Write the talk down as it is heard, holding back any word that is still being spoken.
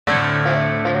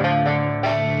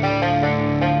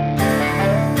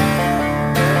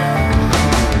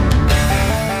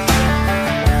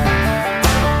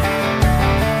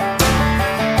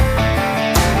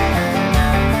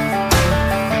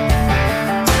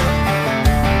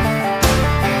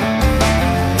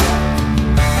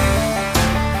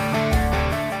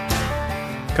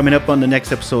Coming up on the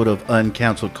next episode of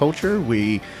Uncanceled Culture,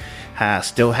 we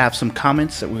still have some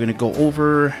comments that we're going to go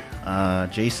over.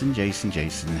 Jason,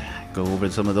 go over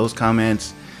some of those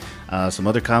comments, some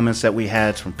other comments that we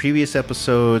had from previous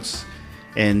episodes,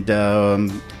 and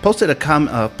posted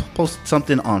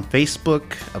something on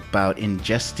Facebook about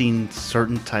ingesting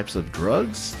certain types of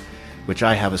drugs, which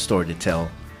I have a story to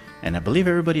tell. And I believe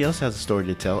everybody else has a story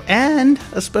to tell. And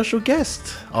a special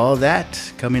guest. All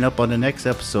that coming up on the next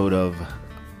episode of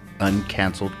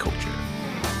Uncanceled Culture.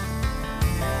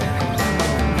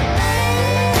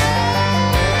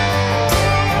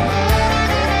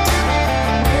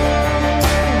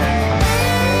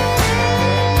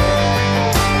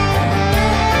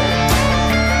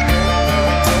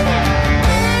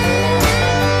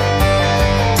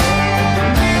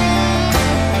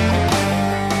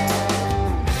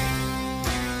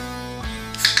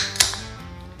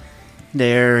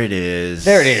 There it is.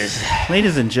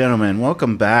 Ladies and gentlemen,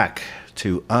 welcome back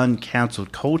to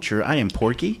Uncanceled Culture. I am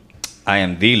Porky. I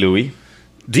am D. Louie.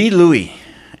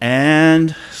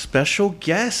 And special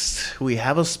guest. We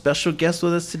have a special guest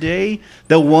with us today.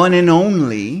 The one and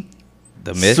only.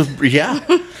 The myth?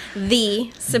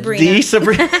 The Sabrina.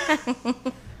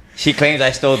 She claims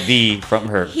I stole the from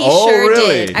her. He sure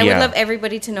really? did. I would love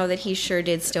everybody to know that he sure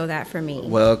did steal that from me.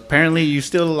 Well, apparently you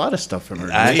steal a lot of stuff from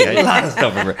her. I steal a lot of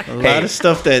stuff from her. A lot of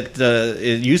stuff that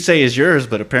you say is yours,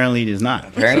 but apparently it is not.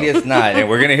 Apparently it's not, and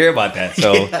we're going to hear about that.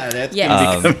 So,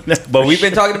 Yes. But we've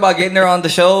been talking about getting her on the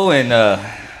show, and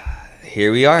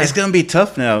here we are. It's going to be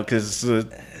tough now because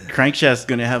Crankshaft's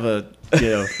going to have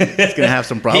it's going to have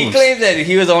some problems. He claims that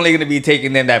he was only going to be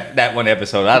taking them that one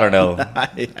episode. I don't know.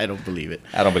 I don't believe it.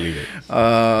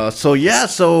 So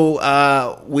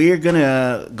we're going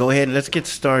to go ahead and let's get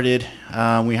started.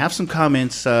 We have some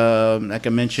comments. Like I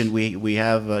mentioned, we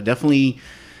have definitely,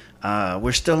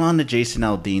 we're still on the Jason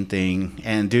Aldean thing.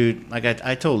 And dude, like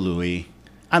I told Louie,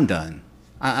 I'm done.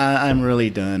 I'm really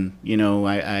done.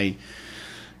 I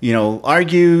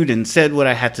argued and said what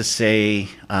I had to say.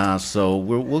 So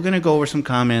we're gonna go over some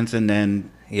comments, and then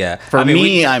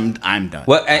I'm done.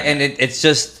 Well, and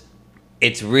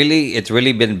it's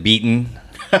really been beaten,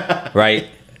 right?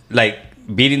 Like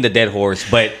beating the dead horse.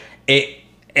 But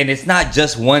it's not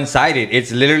just one sided.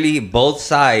 It's literally both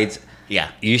sides. Yeah.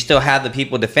 You still have the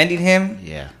people defending him,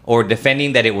 or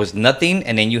defending that it was nothing,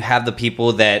 and then you have the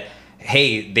people that,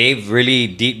 hey, they've really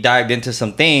deep dived into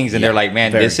some things, and they're like,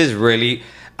 man, this is really.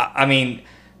 I mean,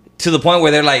 to the point where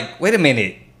they're like, wait a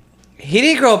minute, he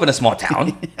didn't grow up in a small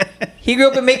town. He grew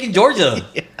up in Macon, Georgia.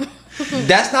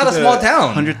 That's not a small town.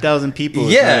 100,000 people.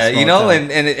 Yeah,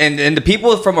 and the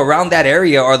people from around that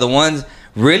area are the ones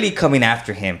really coming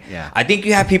after him. Yeah. I think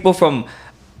you have people from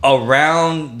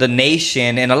around the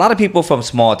nation and a lot of people from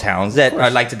small towns that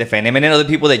like to defend him, and then other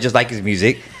people that just like his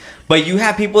music. But you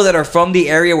have people that are from the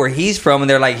area where he's from, and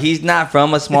they're like, he's not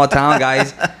from a small town,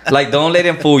 guys. Like, don't let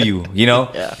him fool you,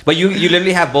 Yeah. But you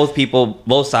literally have both people,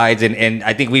 both sides, and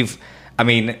I think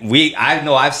I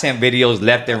know I've sent videos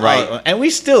left and right, and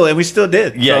we still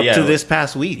did. To this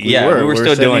past week, we were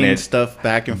still doing it, stuff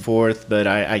back and forth. But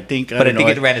I think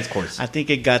it ran its course. I think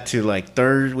it got to like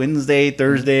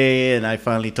Thursday, and I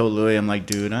finally told Louie, I'm like,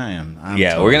 dude, I'm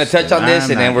toast. We're gonna touch on this,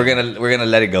 and then we're gonna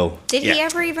let it go. Did he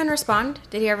ever even respond?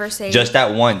 Did he ever say just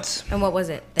that once? And what was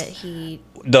it that he?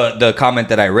 The comment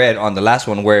that I read on the last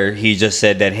one, where he just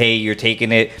said that, hey, you're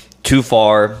taking it too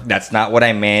far. That's not what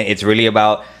I meant. It's really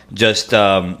about just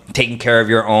taking care of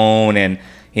your own, and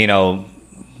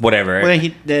whatever. Well,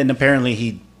 then apparently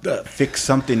he fixed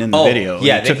something in the video.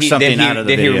 Yeah, he took something out of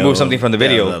the video. Then he removed something from the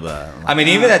video. Blah, blah, blah. I mean,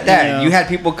 even at that, you had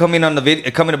people coming on the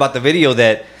video, coming about the video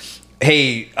that,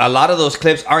 hey, a lot of those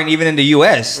clips aren't even in the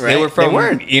U.S. Right. They were from,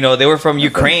 they were from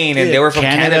Ukraine, and they were from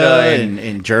Canada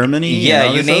and Germany.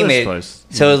 Yeah, you name it.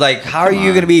 So it's like, how are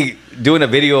you going to be doing a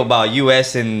video about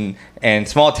U.S. and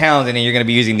small towns, and then you're going to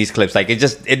be using these clips? Like,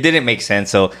 it didn't make sense.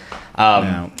 So,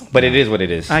 but it is what it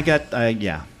is.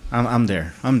 I'm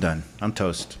there. I'm done. I'm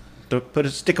toast.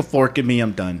 Stick a fork in me.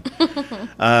 I'm done.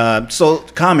 So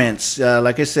comments.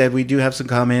 Like I said, we do have some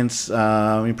comments.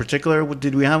 In particular,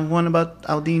 did we have one about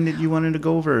Aldean that you wanted to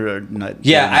go over or not?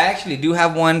 Yeah, I actually do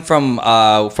have one from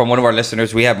one of our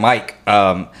listeners. We have Mike.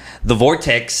 The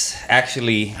Vortex,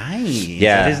 actually. Nice. Yeah. Is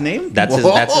that his name? That's his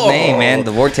name, man.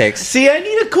 The Vortex. See, I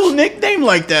need a cool nickname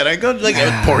like that. I go like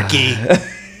Porky.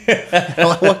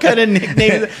 What kind of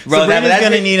nickname? Bro, Sabrina's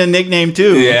gonna need a nickname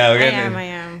too. Yeah, I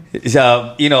am.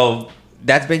 So,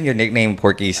 that's been your nickname,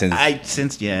 Porky,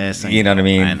 since yes. You know what I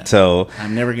mean? So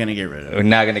I'm never gonna get rid of it. We're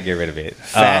not gonna get rid of it.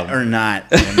 Fat or not,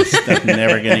 I'm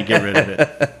never gonna get rid of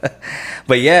it.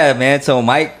 But yeah, man. So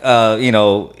Mike,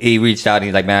 he reached out and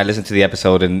he's like, man, I listened to the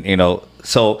episode, and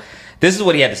so this is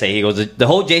what he had to say. He goes, the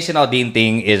whole Jason Aldean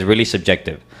thing is really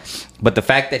subjective, but the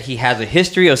fact that he has a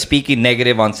history of speaking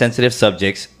negative on sensitive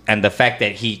subjects, and the fact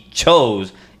that he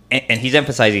chose, and he's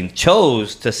emphasizing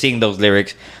chose to sing those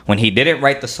lyrics when he didn't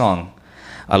write the song,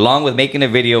 along with making a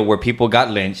video where people got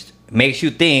lynched, makes you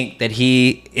think that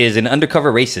he is an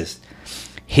undercover racist.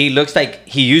 He looks like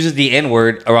he uses the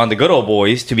N-word around the good old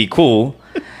boys to be cool.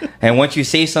 And once you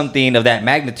say something of that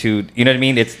magnitude, you know what I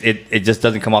mean? It just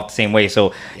doesn't come off the same way.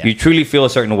 So you truly feel a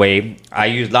certain way. I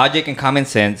use logic and common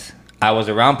sense. I was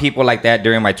around people like that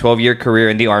during my 12-year career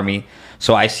in the Army.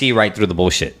 So I see right through the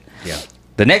bullshit. Yeah.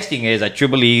 The next thing is I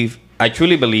truly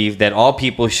believe that all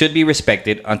people should be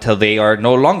respected until they are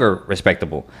no longer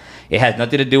respectable. It has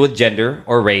nothing to do with gender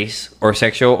or race or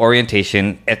sexual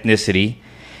orientation, ethnicity.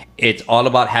 It's all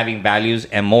about having values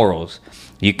and morals.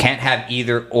 You can't have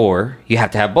either or. You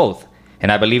have to have both.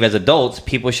 And I believe as adults,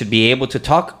 people should be able to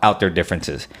talk out their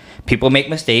differences. People make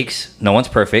mistakes. No one's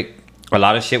perfect. A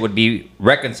lot of shit would be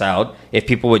reconciled if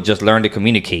people would just learn to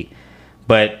communicate.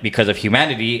 But because of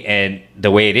humanity and the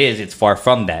way it is, it's far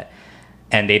from that.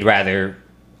 And they'd rather,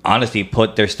 honestly,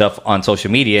 put their stuff on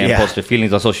social media and post their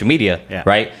feelings on social media,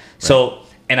 right? So,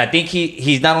 and I think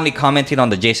he's not only commenting on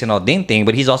the Jason Aldean thing,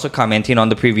 but he's also commenting on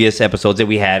the previous episodes that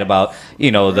we had about,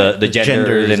 the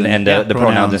genders and the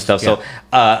pronouns and stuff. Yeah.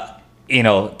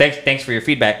 So, thanks for your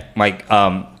feedback, Mike.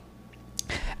 I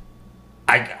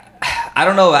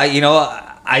don't know.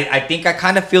 I think I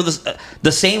kind of feel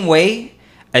the same way,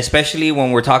 especially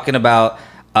when we're talking about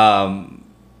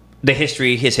his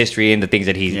history, and the things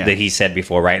that he said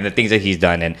before, right, and the things that he's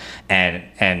done,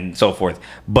 and so forth.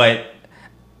 But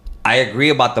I agree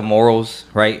about the morals,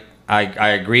 right? I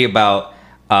agree about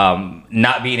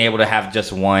not being able to have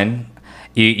just one.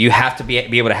 You have to be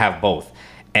able to have both,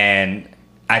 and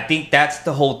I think that's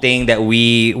the whole thing that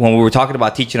when we were talking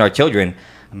about teaching our children,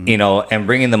 and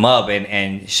bringing them up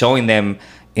and showing them,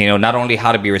 not only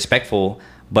how to be respectful,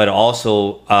 but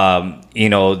also,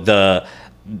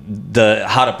 the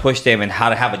how to push them and how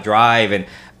to have a drive. And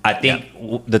I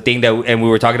think the thing and we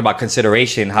were talking about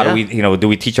consideration, how do we, do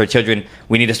we teach our children?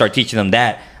 We need to start teaching them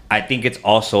that. I think it's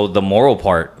also the moral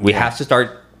part. We have to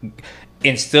start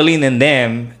instilling in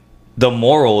them the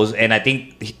morals. And I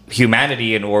think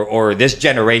humanity or this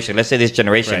generation, let's say this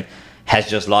generation, has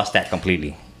just lost that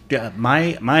completely. Yeah,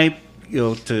 my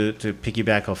to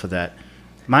piggyback off of that,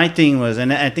 my thing was,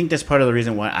 and I think that's part of the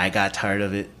reason why I got tired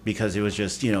of it, because it was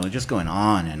just just going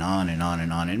on and on and on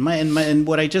and on. And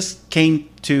what I just came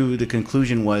to the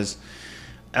conclusion was,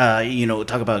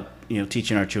 talk about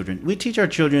teaching our children. We teach our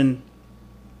children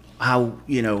how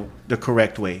the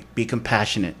correct way, be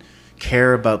compassionate,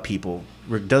 care about people.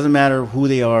 It doesn't matter who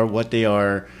they are, what they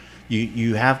are.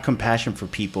 You have compassion for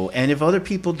people, and if other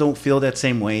people don't feel that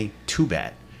same way, too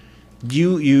bad.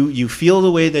 You feel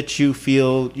the way that you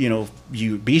feel.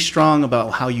 You be strong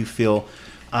about how you feel,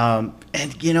 and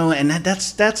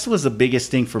that's was the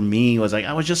biggest thing for me. Was like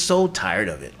I was just so tired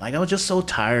of it. Like I was just so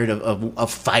tired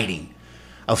of fighting.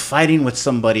 Of fighting with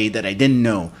somebody that I didn't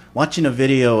know, watching a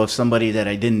video of somebody that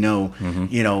I didn't know,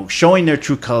 showing their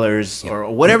true colors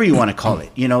or whatever you want to call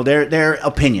it, their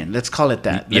opinion. Let's call it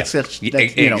that. That's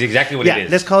exactly what it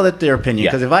is. Let's call it their opinion,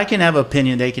 because if I can have an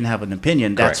opinion, they can have an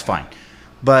opinion. That's fine.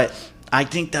 But I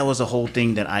think that was the whole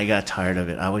thing that I got tired of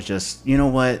it. I was just,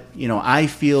 I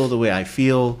feel the way I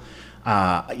feel.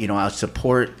 I'll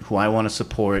support who I want to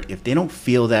support. If they don't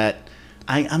feel that,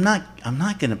 I'm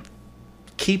not gonna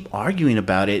keep arguing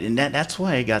about it, and that's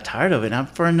why I got tired of it. And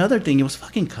for another thing, it was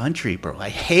fucking country, bro. I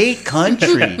hate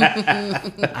country.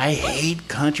 I hate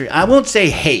country. I won't say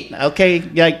hate, okay?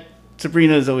 Like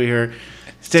Sabrina's over here.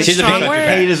 She's a strong word.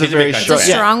 Hate is a very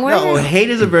strong word. No, hate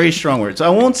is a very strong word. So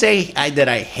I won't say that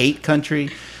I hate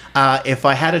country. If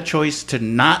I had a choice to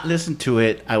not listen to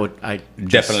it, I would. I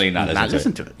definitely not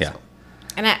listen to it. Yeah, so.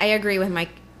 And I agree with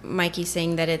Mikey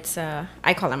saying that it's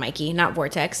I call him Mikey, not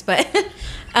Vortex, but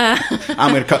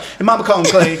I'm gonna call. And Mama call him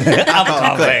Clay.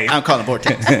 I'm calling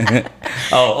Vortex.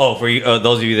 For you,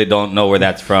 those of you that don't know where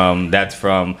that's from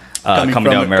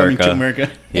Coming to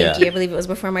America. Thank you. I believe it was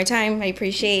before my time. I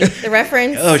appreciate the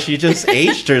reference. Oh, she just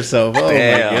aged herself. Oh my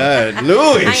God,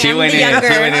 Louis. She went in hard,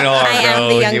 bro. She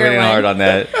went in hard on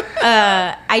that.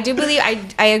 I do believe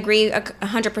I agree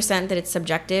 100% that it's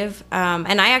subjective.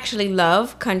 And I actually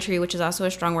love country, which is also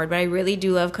a strong word, but I really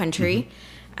do love country.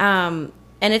 Mm-hmm.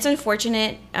 And it's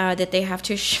unfortunate that they have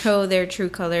to show their true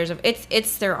colors of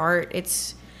it's their art.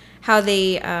 how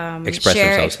they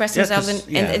express themselves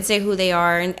and say who they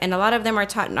are, and a lot of them are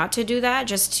taught not to do that,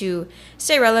 just to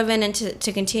stay relevant and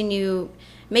to continue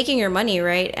making your money,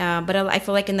 right? But I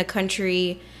feel like in the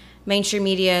country mainstream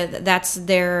media, that's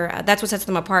what sets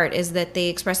them apart, is that they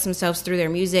express themselves through their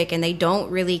music, and they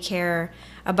don't really care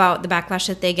about the backlash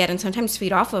that they get, and sometimes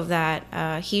feed off of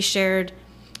that. He shared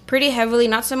pretty heavily,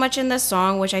 not so much in this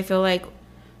song, which I feel like,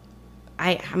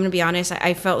 I'm gonna be honest,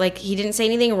 I felt like he didn't say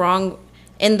anything wrong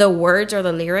in the words or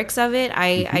the lyrics of it.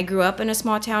 I grew up in a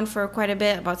small town for quite a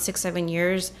bit, about 6-7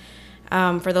 years.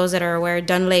 For those that are aware,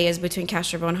 Dunlay is between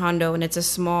Castroville and Hondo, and it's a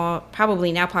small,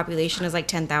 probably now population is like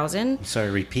 10,000. Sorry,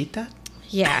 repeat that?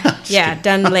 Yeah,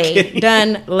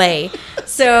 Dunlay.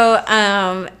 So,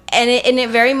 and it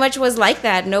very much was like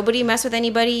that. Nobody messed with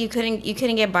anybody. You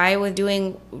couldn't get by with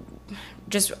doing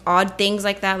just odd things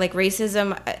like that, like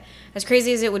racism. As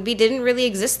crazy as it would be, didn't really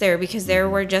exist there, because there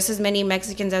were just as many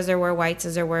Mexicans as there were whites,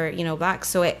 as there were, blacks.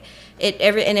 So and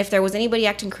if there was anybody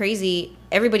acting crazy,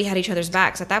 everybody had each other's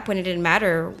backs. At that point, it didn't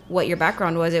matter what your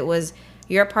background was. It was,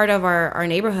 you're a part of our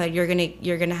neighborhood. We're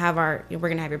gonna have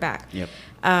your back. Yep.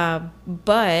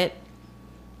 But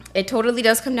it totally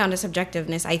does come down to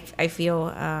subjectiveness. I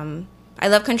feel. I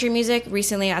love country music.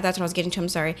 Recently, that's what I was getting to. I'm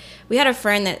sorry. We had a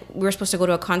friend that we were supposed to go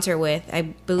to a concert with. I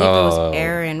believe it was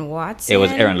Aaron Watson. It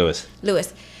was Aaron Lewis.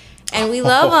 And we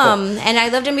love him. And I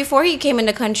loved him before he came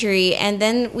into country. And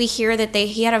then we hear that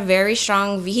he had a very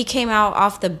strong... He came out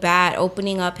off the bat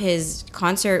opening up his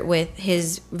concert with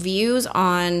his views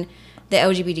on the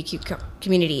LGBTQ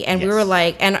community. And we were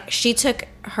like... And she took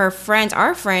our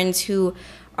friends who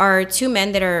are two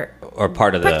men that are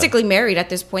part of practically married at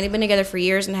this point. They've been together for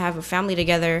years and have a family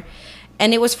together.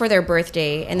 And it was for their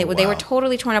birthday. And they were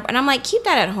totally torn up. And I'm like, keep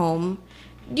that at home.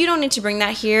 You don't need to bring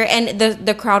that here. And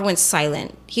the crowd went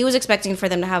silent. He was expecting for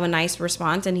them to have a nice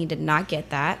response, and he did not get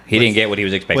that. He didn't get what he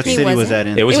was expecting. What city was that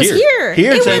in? It was here.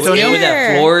 Here in San Antonio? It was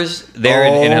at Floors there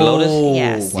in Helotes.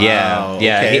 Yes. Wow.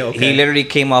 Yeah. Okay. He literally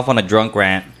came off on a drunk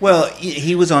rant. Well,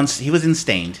 he was in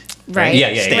Stained. Right. Yeah.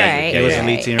 Right. He was the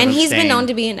lead singer and of he's Stained. been known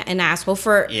to be an asshole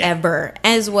forever,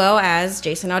 as well as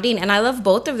Jason Aldean. And I love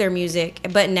both of their music,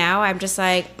 but now I'm just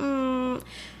like,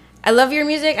 I love your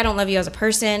music. I don't love you as a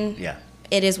person. Yeah.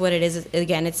 It is what it is.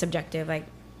 Again, it's subjective. Like,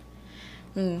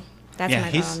 that's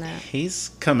my thought on that.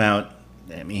 He's come out.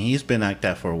 I mean, he's been like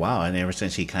that for a while, and ever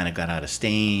since he kind of got out of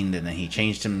Stained, and then he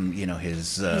changed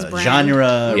his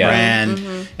genre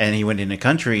brand, and he went into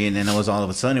country, and then it was all of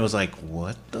a sudden it was like,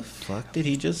 what the fuck did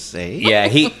he just say? Yeah,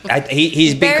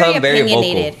 he's become very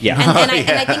vocal. Yeah, and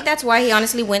I think that's why he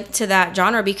honestly went to that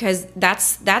genre, because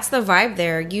that's the vibe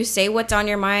there. You say what's on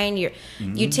your mind.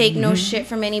 You take no shit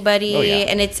from anybody,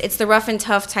 and it's the rough and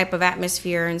tough type of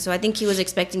atmosphere. And so I think he was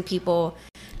expecting people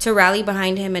to rally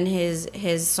behind him and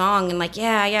his song, and like,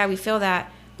 yeah, we feel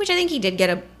that, which I think he did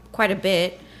get quite a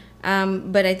bit,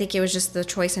 but I think it was just the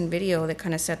choice in video that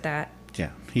kind of set that. Yeah,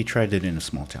 he tried it in a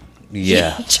small town.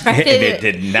 Yeah, it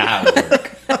did not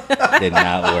work. Did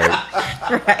not work.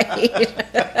 Right.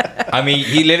 I mean,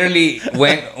 he literally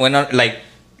went on, like,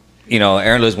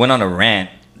 Aaron Lewis went on a rant.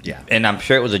 Yeah, and I'm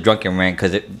sure it was a drunken rant,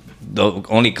 because the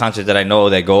only concerts that I know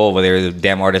that go over there, the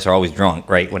damn artists are always drunk,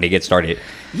 right, when they get started.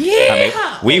 Yeah. I mean,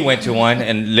 we went to one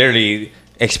and literally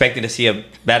expecting to see a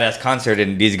badass concert,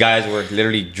 and these guys were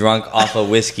literally drunk off of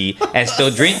whiskey and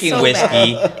still drinking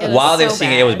whiskey while they're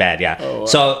singing. It was bad, yeah. Oh, wow.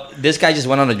 So this guy just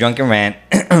went on a drunken rant,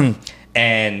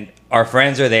 and our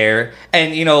friends are there,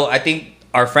 and I think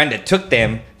our friend that took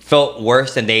them felt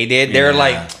worse than they did. They were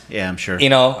like, yeah, I'm sure.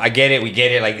 I get it, we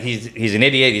get it. Like, he's an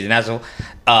idiot, he's an asshole.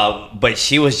 But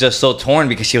she was just so torn,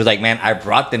 because she was like, man, I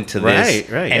brought them to this,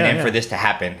 and then for this to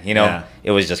happen, it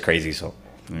was just crazy. So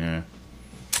yeah.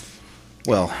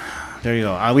 Well, there you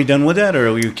go. Are we done with that, or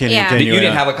are we continue? You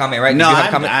didn't have a comment, right? No, Did you have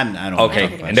a comment? I don't.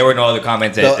 Okay, and there were no other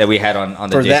comments that we had on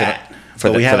the Jason.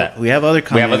 We have other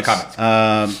comments. We have other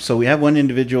comments. So we have one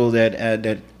individual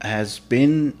that has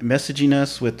been messaging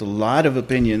us with a lot of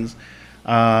opinions,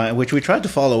 which we tried to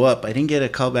follow up. I didn't get a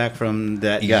call back from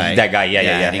that guy.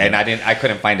 Yeah. And I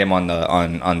couldn't find him on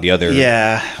the other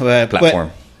platform.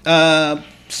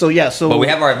 But we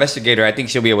have our investigator. I think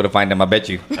she'll be able to find him. I bet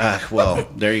you. Well,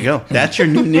 there you go. That's your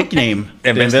new nickname,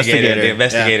 the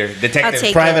investigator,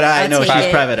 detective, private eye. No, she's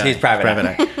private eye. She's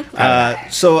private eye.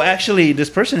 So actually, this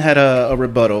person had a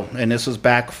rebuttal, and this was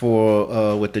back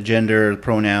with the gender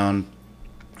pronoun.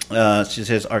 She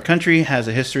says, our country has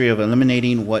a history of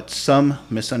eliminating what some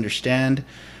misunderstand,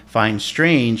 find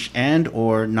strange, and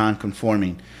or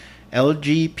non-conforming.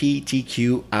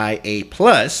 LGBTQIA+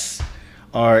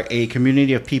 are a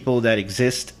community of people that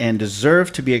exist and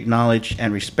deserve to be acknowledged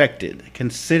and respected.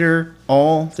 Consider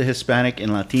all the Hispanic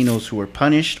and Latinos who were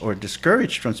punished or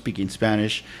discouraged from speaking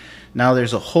Spanish. Now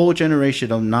there's a whole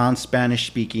generation of non-Spanish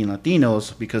speaking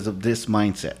Latinos because of this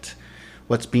mindset.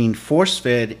 What's being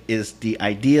force-fed is the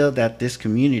idea that this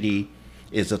community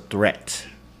is a threat.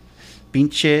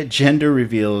 Pinche gender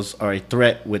reveals are a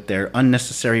threat with their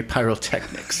unnecessary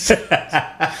pyrotechnics.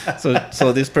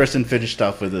 so this person finished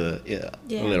off with a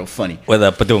little funny. With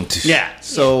a padum. Yeah.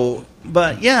 So,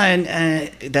 but yeah,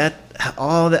 and that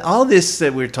all this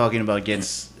that we're talking about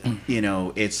gets,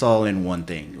 it's all in one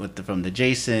thing from the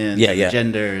Jason, the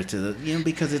gender to the,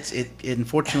 because it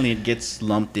unfortunately it gets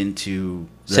lumped into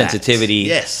that. Sensitivity.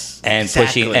 Yes. And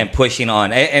pushing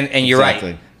on. And you're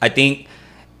right. I think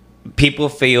people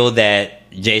feel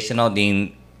that Jason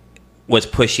Aldean was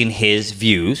pushing his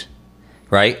views,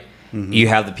 right? Mm-hmm. You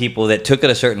have the people that took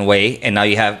it a certain way, and now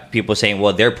you have people saying,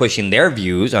 well, they're pushing their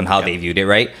views on how they viewed it,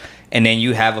 right? And then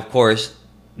you have, of course,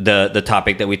 the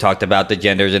topic that we talked about, the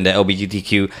genders and the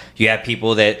LGBTQ. You have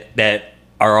people that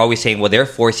are always saying, well, they're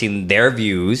forcing their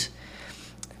views.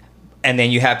 And then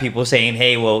you have people saying,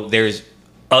 hey, well, there's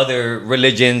other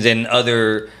religions and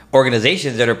other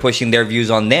organizations that are pushing their views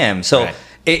on them. So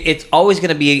it's always going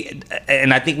to be,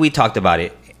 and I think we talked about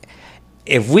it.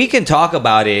 If we can talk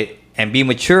about it and be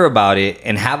mature about it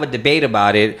and have a debate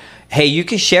about it, hey, you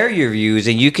can share your views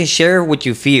and you can share what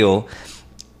you feel,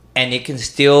 and it can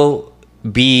still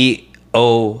be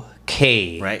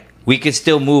okay. Right. We can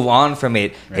still move on from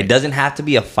it. Right. It doesn't have to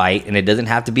be a fight, and it doesn't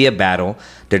have to be a battle.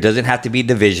 There doesn't have to be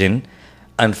division.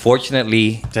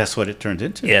 Unfortunately, that's what it turned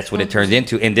into. That's what it turns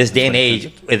into. In this day and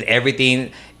age, with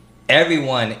everything,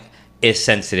 everyone is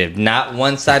sensitive. Not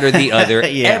one side or the other.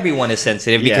 Everyone is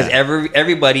sensitive because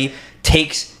everybody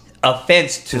takes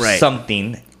offense to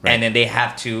something, and then they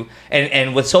have to.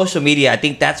 And with social media, I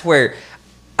think that's where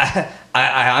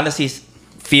I honestly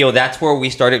feel that's where we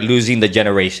started losing the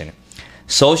generation.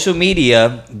 Social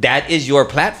media, that is your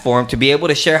platform to be able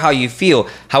to share how you feel.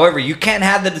 However, you can't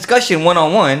have the discussion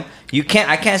one-on-one.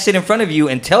 I can't sit in front of you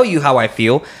and tell you how I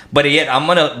feel, but yet I'm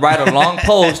going to write a long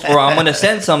post or I'm going to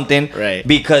send something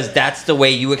because that's the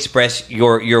way you express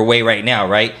your way right now,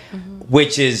 right? Mm-hmm.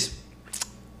 Which is,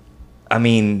 I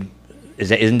mean,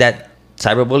 isn't that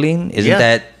cyberbullying? Isn't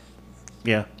that,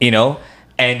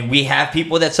 and we have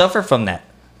people that suffer from that,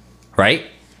 right?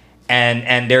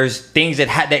 And there's things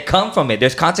that come from it.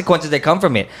 There's consequences that come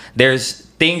from it. There's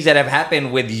things that have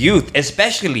happened with youth,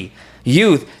 especially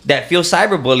youth that feel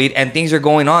cyberbullied, and things are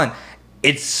going on.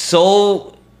 It's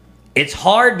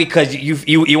hard because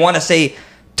you want to say,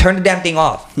 turn the damn thing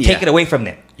off, take it away from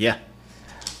them. Yeah.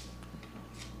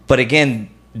 But again,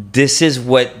 this is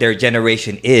what their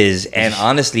generation is, and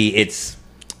honestly,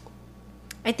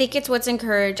 I think it's what's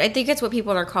encouraged. I think it's what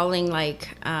people are calling like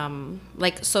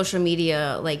social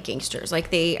media like gangsters. Like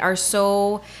they are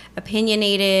so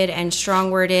opinionated and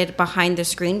strong-worded behind the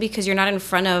screen because you're not in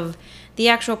front of the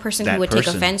actual person who would take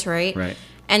offense, right? Right.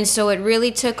 And so it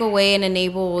really took away and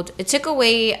enabled. It took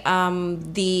away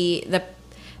the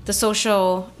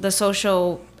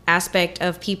social aspect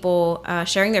of people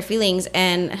sharing their feelings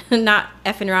and not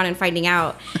effing around and finding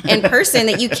out in person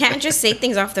that you can't just say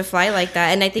things off the fly like that.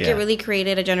 And I think it really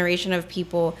created a generation of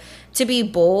people to be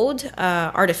bold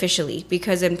artificially,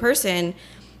 because in person,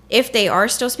 if they are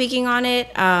still speaking on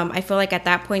it, I feel like at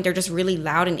that point they're just really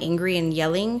loud and angry and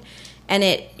yelling. And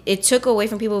it took away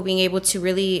from people being able to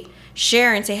really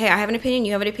share and say, hey, I have an opinion,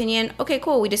 you have an opinion. Okay,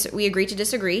 cool. We agree to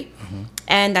disagree. Mm-hmm.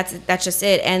 And that's just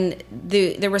it. And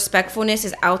the respectfulness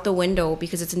is out the window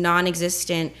because it's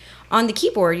non-existent on the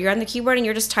keyboard. You're on the keyboard and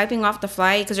you're just typing off the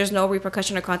fly because there's no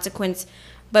repercussion or consequence.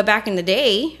 But back in the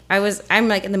day, I'm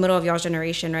like in the middle of y'all's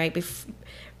generation, right?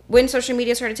 When social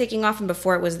media started taking off and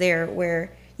before it was there,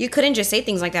 where you couldn't just say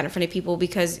things like that in front of people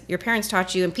because your parents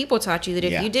taught you and people taught you that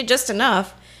if you did just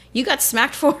enough, you got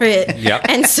smacked for it. Yep.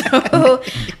 And so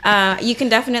you can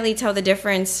definitely tell the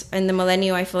difference in the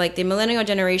millennial. I feel like the millennial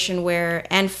generation where,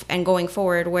 and going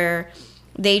forward, where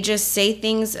they just say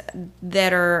things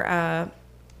that are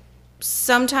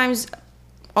sometimes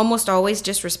almost always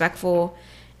disrespectful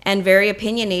and very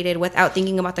opinionated without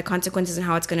thinking about the consequences and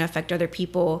how it's going to affect other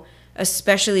people,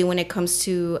 especially when it comes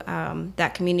to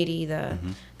that community, the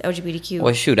LGBTQ.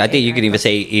 Well, shoot, I think you could even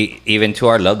say even to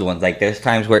our loved ones. Like there's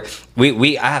times where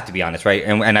I have to be honest, right?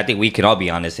 And I think we can all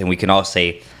be honest, and we can all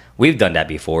say we've done that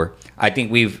before. I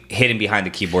think we've hidden behind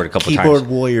the keyboard a couple times. Keyboard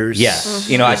warriors. Yeah.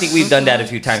 Mm-hmm. I think we've done that a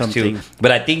few times too.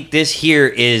 But I think this here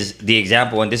is the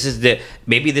example, and this is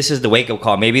maybe this is the wake-up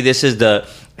call. Maybe this is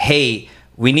hey,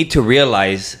 we need to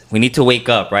realize, we need to wake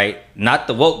up, right? Not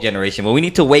the woke generation, but we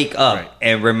need to wake up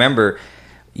and remember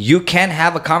you can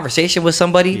have a conversation with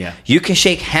somebody. Yeah. You can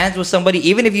shake hands with somebody,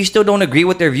 even if you still don't agree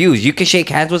with their views. You can shake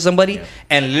hands with somebody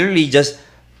and literally just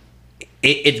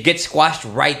it gets squashed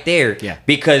right there. Yeah.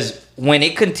 Because when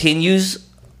it continues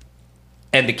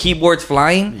and the keyboard's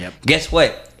flying, guess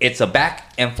what? It's a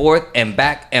back and forth, and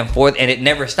it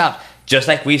never stops. Just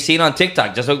like we've seen on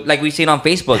TikTok, just like we've seen on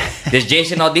Facebook. This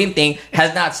Jason Aldean thing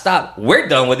has not stopped. We're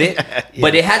done with it,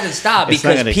 but it hasn't stopped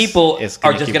because people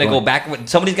are just going to go back.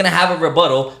 Somebody's going to have a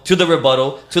rebuttal to the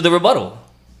rebuttal to the rebuttal.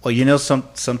 Well, you know,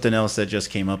 something else that just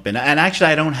came up, and actually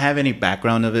I don't have any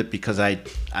background of it because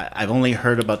I've only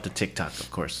heard about the TikTok,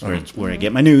 of course, where it's where I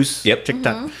get my news. Yep,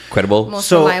 TikTok, credible,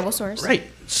 most reliable source. Right.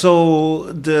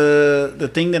 So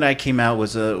the thing that I came out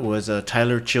was a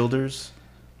Tyler Childers.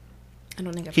 I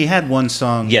don't think he had one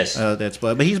song. Yes, that's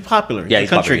but he's popular. Yeah, he's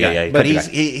a country popular. guy. Yeah, but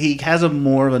he has a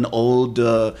more of an old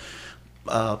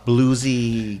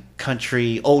bluesy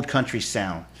old country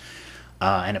sound.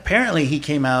 And apparently he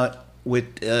came out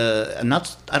with I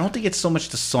don't think it's so much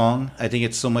the song. I think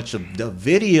it's so much of the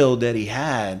video that he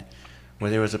had,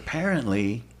 where there was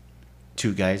apparently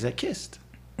two guys that kissed.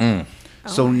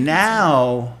 So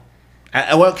now,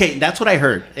 okay, that's what I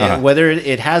heard. Whether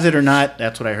it has it or not,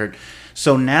 that's what I heard.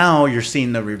 So now you're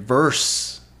seeing the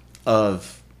reverse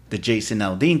of the Jason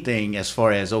Aldean thing, as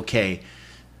far as, okay,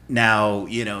 now,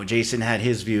 you know, Jason had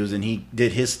his views and he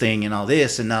did his thing and all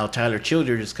this, and now Tyler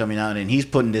Childers is coming out and he's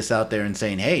putting this out there and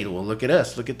saying, hey, well, look at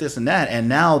us, look at this and that. And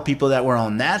now people that were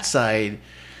on that side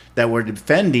that were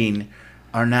defending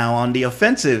are now on the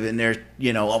offensive, and they're,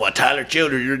 you know, oh, well, Tyler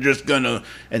Childers, you're just gonna,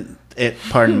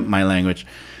 pardon my language,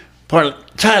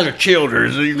 Tyler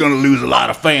Childers, you're gonna lose a lot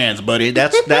of fans, buddy.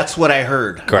 That's what I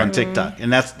heard on TikTok,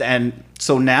 and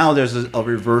so now there's a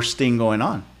reverse thing going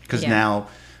on, because now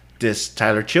this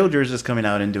Tyler Childers is coming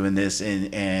out and doing this,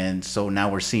 and so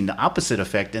now we're seeing the opposite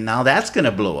effect, and now that's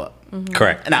gonna blow up.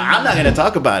 Correct. Now I'm not gonna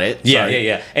talk about it.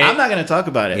 Yeah. I'm not gonna talk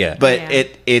about it. But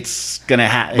it's gonna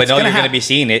happen. But no, you're gonna be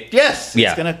seeing it. Yes.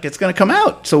 It's gonna come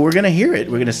out. So we're gonna hear it.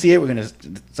 We're gonna see it.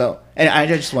 And I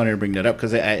just wanted to bring that up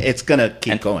because it's gonna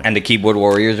keep going. And the keyboard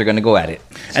warriors are gonna go at it.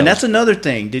 So. And that's another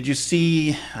thing. Did you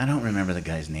see? I don't remember the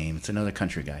guy's name. It's another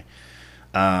country guy.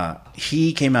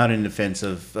 He came out in defense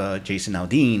of Jason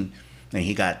Aldean. And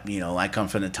he got, you know, I come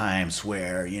from the times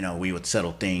where, you know, we would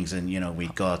settle things and, you know,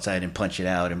 we'd go outside and punch it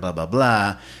out and blah, blah,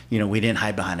 blah. You know, we didn't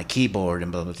hide behind a keyboard and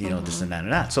blah, blah, you know, this and that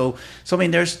and that. So, I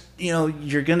mean, there's, you know,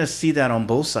 you're going to see that on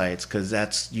both sides, because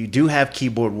you do have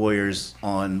keyboard warriors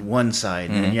on one side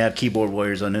and you have keyboard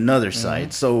warriors on another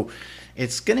side. So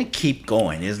it's going to keep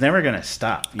going. It's never going to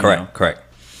stop. Correct.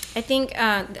 I think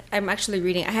I'm actually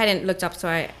reading. I hadn't looked up, so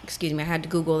I had to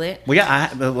Google it. Well, yeah.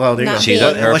 There you go. She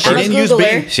didn't use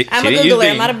Bing. I'm a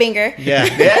Googler. I'm not a Binger. Yeah.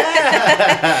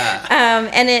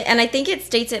 And I think it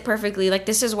states it perfectly. Like,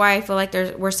 this is why I feel like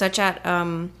we're such at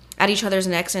each other's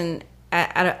necks and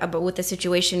with the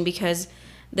situation, because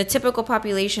the typical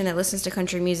population that listens to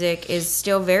country music is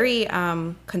still very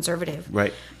conservative.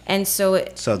 Right. And so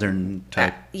Southern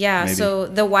type. Maybe. So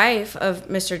the wife of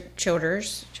Mr.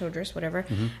 Childers, whatever,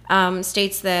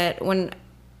 states that when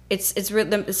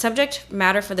the subject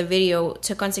matter for the video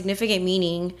took on significant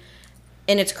meaning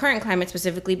in its current climate,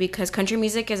 specifically because country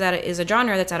music is a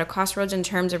genre that's at a crossroads in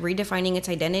terms of redefining its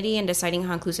identity and deciding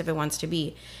how inclusive it wants to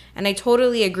be. And I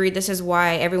totally agree. This is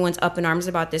why everyone's up in arms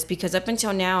about this, because up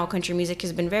until now, country music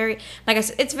has been very, like I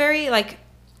said, it's very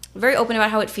open about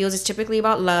how it feels. It's typically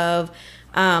about love.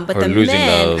 But the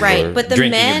men, right? But the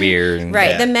men,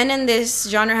 the men in this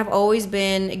genre have always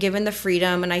been given the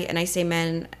freedom, and I say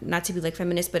men not to be like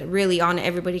feminists, but really on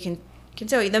everybody can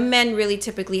tell you, the men really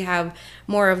typically have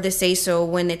more of the say so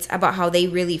when it's about how they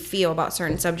really feel about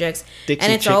certain subjects. Dixie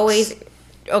and it's chicks. always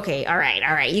okay. All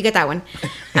right, you get that one.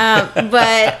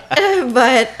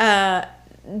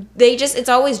 It's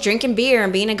always drinking beer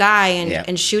and being a guy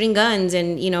and shooting guns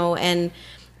and, you know, and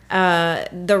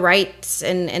the rights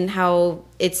and how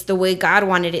it's the way God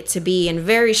wanted it to be, and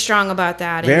very strong about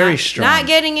that. Very and strong. Not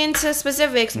getting into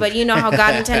specifics, but you know how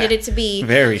God intended it to be.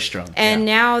 Very strong. And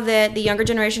now that the younger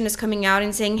generation is coming out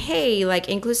and saying, hey, like,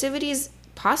 inclusivity is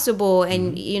possible,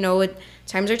 and you know,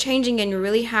 times are changing, and you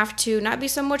really have to not be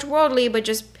so much worldly, but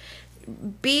just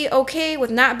be okay with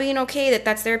not being okay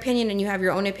that's their opinion and you have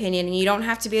your own opinion, and you don't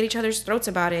have to be at each other's throats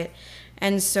about it.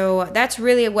 And so that's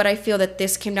really what I feel that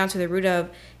this came down to the root of.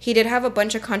 He did have a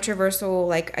bunch of controversial,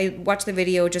 like, I watched the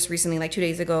video just recently, like 2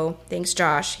 days ago. Thanks,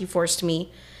 Josh. He forced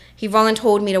me. he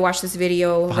voluntold me to watch this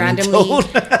video randomly.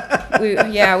 we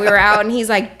were out, and he's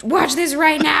like, watch this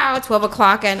right now at 12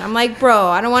 o'clock. And I'm like, bro,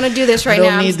 I don't want to do this right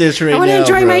now. I want to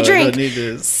enjoy my drink.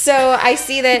 So I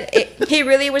see that he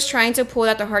really was trying to pull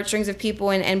at the heartstrings of people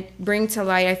and bring to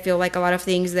light, I feel like, a lot of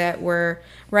things that were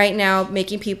right now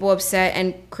making people upset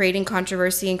and creating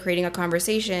controversy and creating a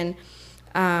conversation.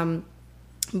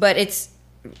 But it's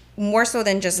more so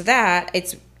than just that.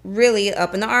 It's really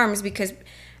up in the arms, because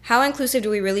how inclusive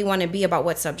do we really want to be about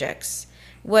what subjects?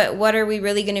 What are we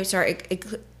really going to start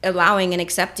allowing and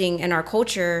accepting in our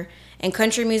culture and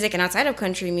country music and outside of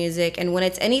country music? And when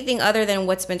it's anything other than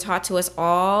what's been taught to us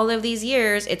all of these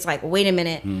years, it's like, wait a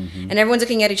minute. And everyone's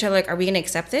looking at each other like, are we going to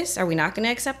accept this? Are we not going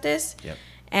to accept this? Yep.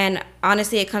 And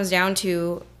honestly, it comes down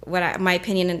to my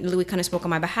opinion, and Louis kind of spoke on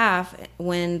my behalf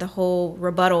when the whole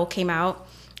rebuttal came out.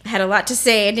 I had a lot to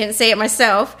say. I didn't say it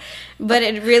myself, but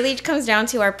it really comes down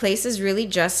to our place is really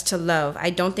just to love. I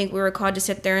don't think we were called to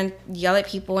sit there and yell at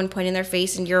people and point in their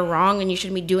face and you're wrong and you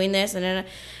shouldn't be doing this. And then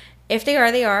if they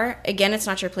are, they are. Again, it's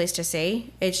not your place to say.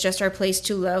 It's just our place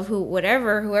to love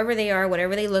whoever they are,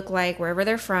 whatever they look like, wherever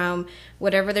they're from,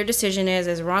 whatever their decision is,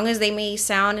 as wrong as they may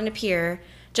sound and appear.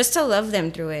 Just to love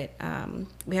them through it.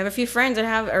 We have a few friends that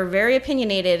are very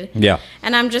opinionated. Yeah.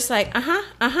 And I'm just like,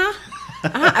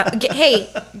 hey,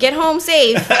 get home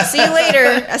safe. See you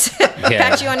later.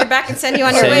 Pat you on your back and send you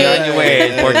on your way. Send you on your way,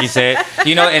 as Porky said.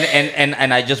 You know,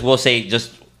 and I just will say,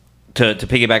 just to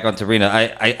piggyback on Tarina,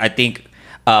 I think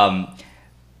what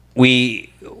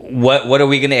are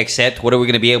we going to accept? What are we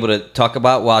going to be able to talk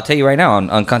about? Well, I'll tell you right now,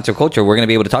 on Cancel Culture, we're going to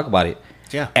be able to talk about it.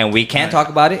 Yeah. And we can talk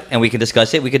about it, and we can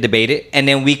discuss it, we can debate it, and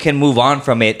then we can move on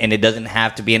from it, and it doesn't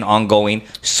have to be an ongoing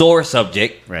sore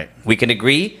subject. Right. We can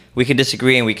agree, we can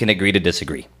disagree, and we can agree to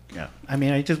disagree. Yeah. I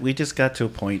mean, we just got to a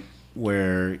point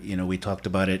where, we talked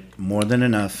about it more than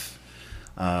enough,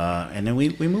 and then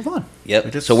we move on.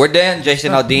 Yep. So we're done,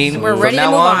 Jason Aldean. We're ready to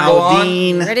move on. Go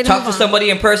on. Talk to somebody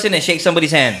in person and shake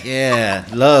somebody's hand. Yeah.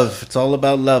 Love. It's all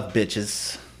about love,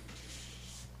 bitches.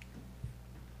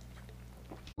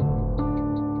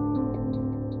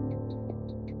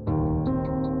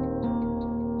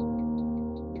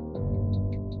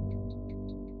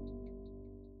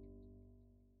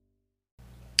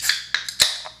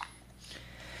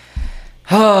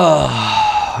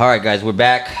 All right, guys, we're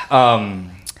back.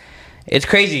 It's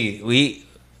crazy. We,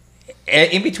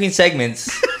 in between segments,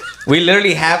 we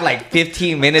literally have like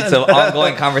 15 minutes of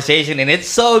ongoing conversation, and it's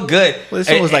so good. Well, this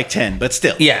one was like 10, but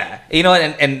still. Yeah,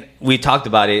 and we talked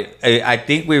about it. I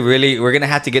think we're gonna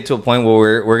have to get to a point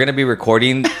where we're gonna be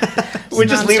recording. We'll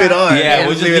just leave it on. Yeah,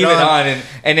 we'll just leave it on,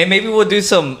 and then maybe we'll do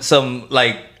some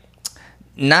like.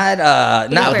 Not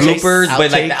bloopers,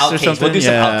 but like the outtakes. We'll do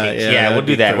some outtakes. Yeah, we'll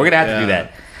do that. We're gonna have to do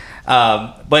that.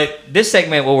 But this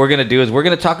segment, what we're gonna do is we're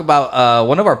gonna talk about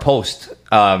one of our posts.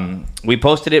 We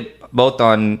posted it both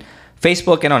on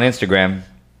Facebook and on Instagram,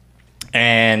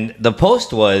 and the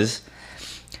post was,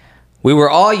 "We were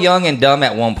all young and dumb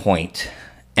at one point,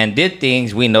 and did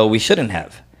things we know we shouldn't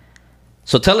have.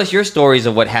 So tell us your stories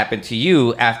of what happened to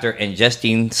you after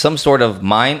ingesting some sort of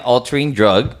mind-altering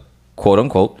drug, quote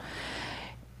unquote."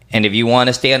 And if you want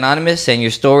to stay anonymous, send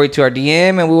your story to our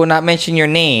DM, and we will not mention your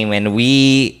name. And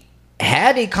we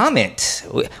had a comment.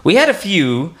 We had a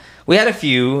few.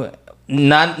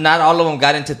 Not all of them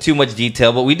got into too much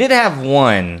detail, but we did have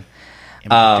one.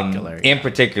 In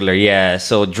particular, yeah.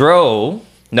 So Dro,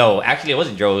 no, actually it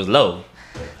wasn't Dro, it was Lo.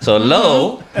 So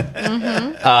Lo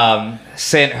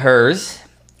sent hers,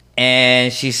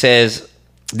 and she says,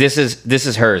 "This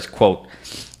is hers." Quote,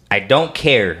 "I don't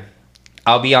care.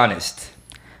 I'll be honest.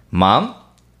 Mom,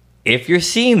 if you're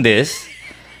seeing this,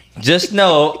 just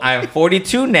know I'm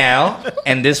 42 now,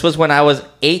 and this was when I was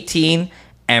 18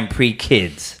 and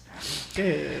pre-kids."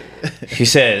 She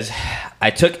says, "I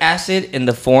took acid in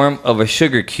the form of a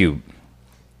sugar cube."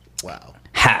 Wow.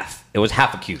 Half. It was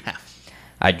half a cube.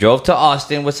 I drove to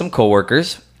Austin with some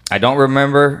coworkers. I don't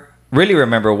really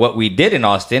remember what we did in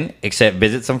Austin, except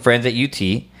visit some friends at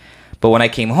UT. But when I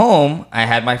came home, I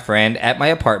had my friend at my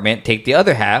apartment take the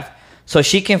other half, so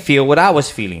she can feel what I was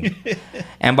feeling.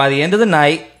 And by the end of the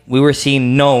night, we were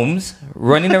seeing gnomes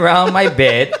running around my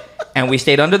bed, and we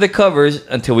stayed under the covers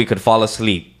until we could fall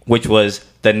asleep, which was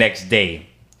the next day.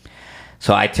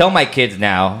 So I tell my kids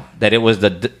now that it was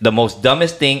the most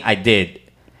dumbest thing I did,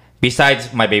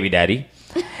 besides my baby daddy,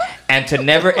 and to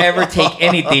never ever take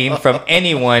anything from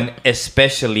anyone,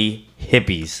 especially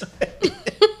hippies.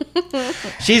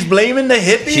 She's blaming the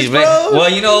hippies, bro?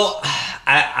 Well,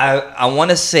 I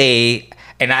want to say,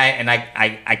 and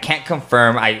I can't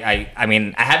confirm. I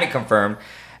mean, I haven't confirmed,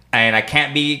 and I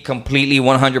can't be completely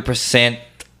 100%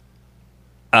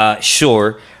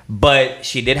 sure. But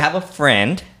she did have a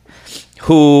friend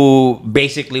who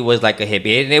basically was like a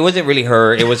hippie. And it wasn't really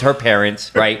her. It was her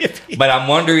parents, right? But I'm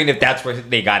wondering if that's where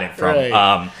they got it from.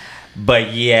 Right.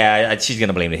 But yeah, she's going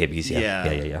to blame the hippies.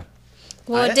 Yeah.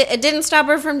 Well, it didn't stop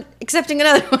her from accepting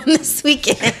another one this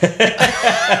weekend.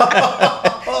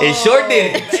 It sure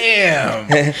did. Damn.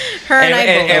 Her and I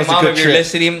both. And Mom, if you're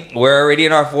listening, we're already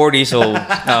in our 40s, so...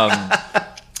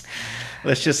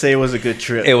 let's just say it was a good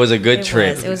trip. It was a good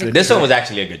trip. This one was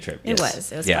actually a good trip. It was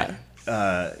fun.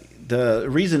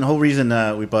 The whole reason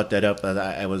we brought that up,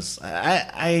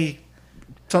 I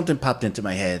something popped into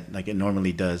my head like it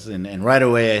normally does, and right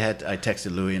away I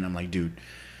texted Louis and I'm like, dude,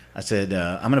 I said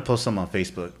I'm gonna post something on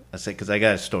Facebook. I said because I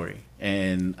got a story,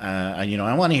 and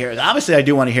I want to hear. Obviously, I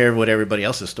do want to hear what everybody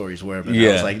else's stories were, but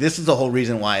I was like, this is the whole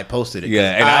reason why I posted it.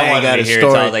 Yeah, and I wanted to hear it.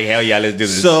 So I was like, hell yeah, let's do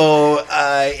this. So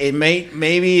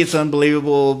maybe it's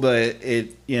unbelievable, but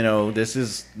this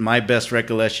is my best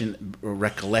recollection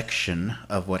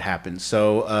of what happened.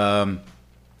 So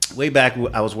way back,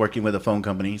 I was working with a phone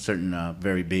company, certain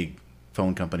very big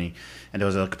phone company, and there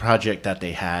was a project that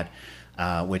they had.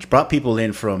 Which brought people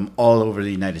in from all over the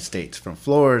United States, from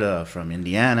Florida, from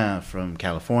Indiana, from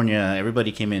California.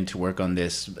 Everybody came in to work on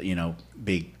this,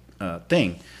 big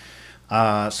thing.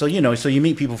 So you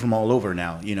meet people from all over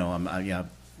now. I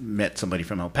met somebody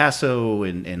from El Paso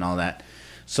and all that.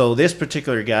 So this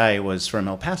particular guy was from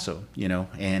El Paso,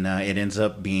 and it ends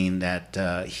up being that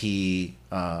we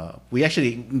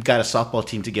actually got a softball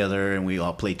team together and we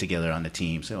all played together on the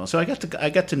team. So I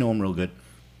got to know him real good.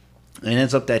 And it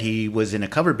ends up that he was in a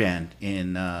cover band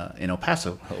in El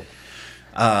Paso. Oh.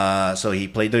 So he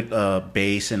played the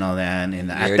bass and all that. And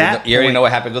you already know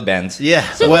what happens with bands. Yeah.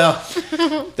 Well,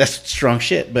 that's strong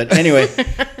shit. But anyway,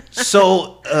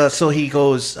 so he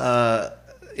goes. At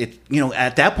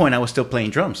that point I was still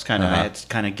playing drums. I had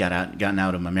kind of gotten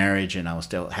out of my marriage, and I was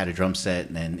still had a drum set.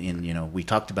 And we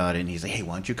talked about it. And he's like, "Hey,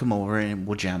 why don't you come over and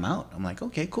we'll jam out?" I'm like,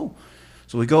 "Okay, cool."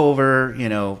 So we go over,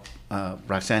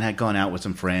 Roxanne had gone out with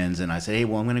some friends, and I said, hey,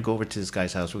 well, I'm going to go over to this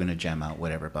guy's house. We're going to jam out,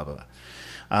 whatever, blah, blah, blah.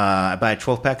 I buy a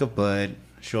 12-pack of Bud,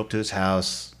 show up to his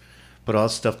house, put all the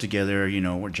stuff together,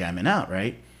 we're jamming out,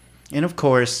 right? And, of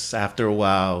course, after a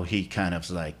while, he kind of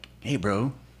was like, hey,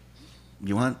 bro,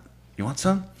 you want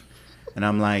some? And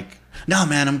I'm like, no,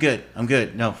 man, I'm good.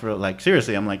 No,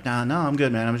 seriously, I'm like, no, I'm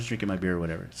good, man. I'm just drinking my beer or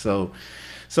whatever. So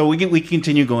we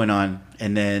continue going on,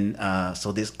 and then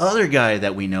so this other guy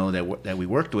that we know that we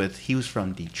worked with, he was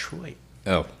from Detroit.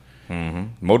 Oh,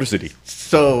 Motor City.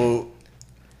 So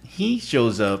he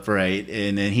shows up, right,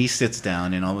 and then he sits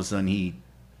down, and all of a sudden he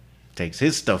takes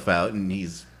his stuff out, and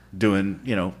he's doing,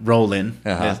 rolling.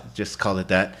 Just call it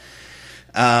that.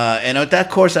 And at that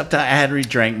course, after I had already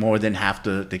drank more than half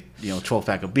the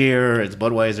 12-pack of beer, it's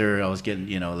Budweiser. I was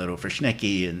getting a little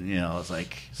Frischnecki, and I was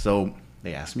like, so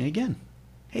they asked me again.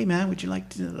 Hey, man, would you like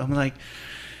to... I'm like,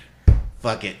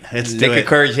 fuck it. Let's do it. Take a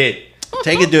courage hit.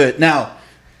 Take it, do it. Now,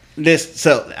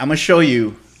 so I'm going to show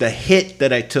you the hit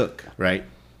that I took, right?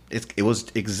 It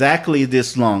was exactly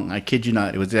this long. I kid you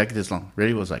not. It was exactly this long.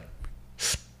 Ready? It was like...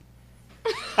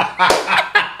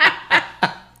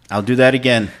 I'll do that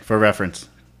again for reference.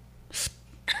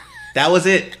 That was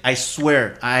it. I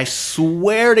swear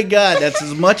to God, that's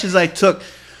as much as I took.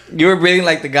 You were breathing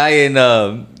like the guy in...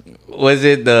 was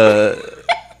it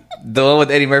the one with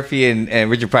Eddie Murphy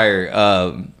and Richard Pryor?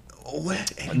 The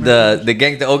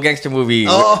old gangster movie.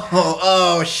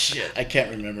 Oh shit! I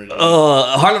can't remember.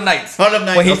 Harlem Nights.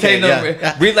 When he's telling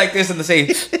them breathe like this and the same.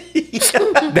 That's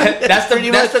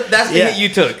the hit you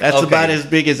took. That's about as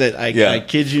big as it. I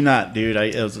kid you not, dude.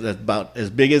 It was about as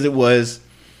big as it was.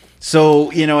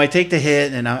 So I take the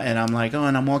hit and I'm like,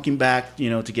 and I'm walking back,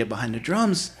 to get behind the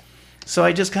drums. So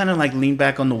I just kind of like lean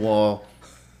back on the wall.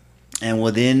 And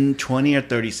within 20 or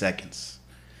 30 seconds,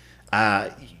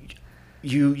 remember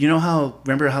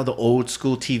how the old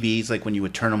school TVs, like when you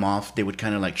would turn them off, they would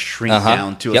kind of like shrink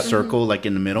down to a circle, like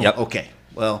in the middle? Yep. Okay.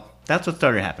 Well, that's what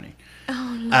started happening.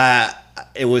 Oh, no.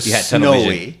 It was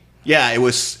snowy. Yeah, it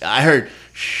was. I heard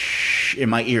shh in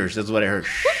my ears. That's what I heard.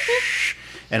 Shh.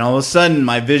 And all of a sudden,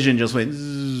 my vision just went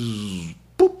zzz,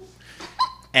 boop.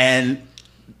 And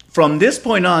from this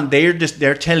point on,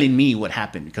 they're telling me what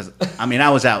happened because I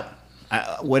was out.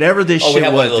 Whatever this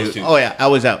shit was, dude. Oh yeah, I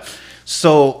was out.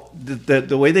 So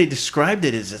the way they described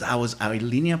it is I was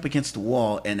leaning up against the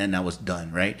wall and then I was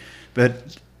done, right?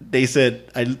 But they said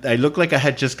I looked like I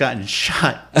had just gotten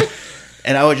shot,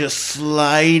 and I was just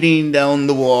sliding down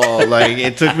the wall. Like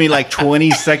it took me like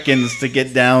 20 seconds to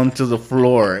get down to the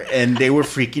floor, and they were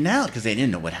freaking out because they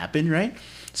didn't know what happened, right?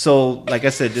 So, like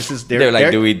I said, this is they're like,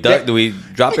 do we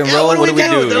drop and roll? What do we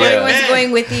do? Everyone's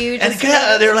going with you. And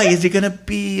they're like, is it gonna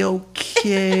be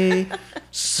okay?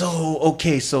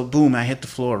 So boom, I hit the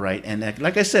floor, right? And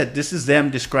like I said, this is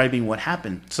them describing what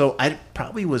happened. So I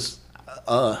probably was,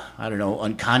 I don't know,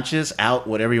 unconscious, out,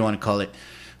 whatever you want to call it.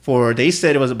 They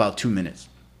said it was about 2 minutes.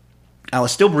 I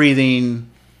was still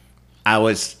breathing. I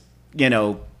was,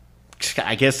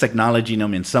 I guess acknowledging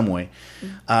them in some way.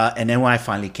 And then when I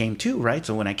finally came to, right?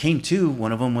 So when I came to,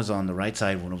 one of them was on the right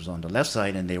side, one was on the left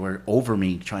side, and they were over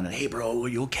me trying to, hey, bro, are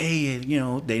you okay? And,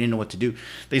 they didn't know what to do.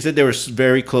 They said they were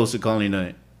very close to calling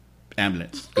the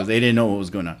ambulance because they didn't know what was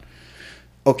going on.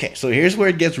 Okay, so here's where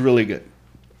it gets really good.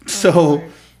 So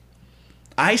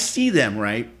I see them,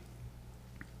 right?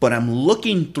 But I'm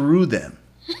looking through them.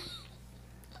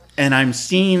 And I'm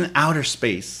seeing outer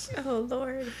space. Oh,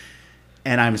 Lord.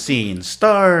 And I'm seeing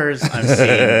stars, I'm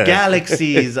seeing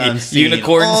galaxies, I'm seeing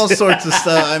unicorns, all sorts of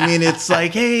stuff. I mean, it's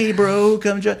like, hey, bro,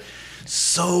 come join.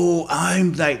 So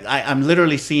I'm like, I'm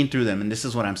literally seeing through them, and this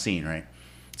is what I'm seeing, right?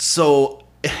 So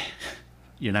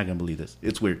you're not gonna believe this.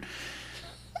 It's weird.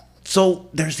 So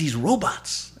there's these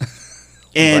robots,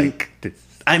 and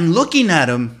I'm looking at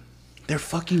them. They're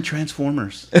fucking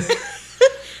Transformers.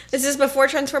 Is this before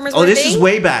Transformers? Oh, this is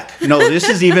way back. No, this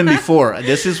is even before.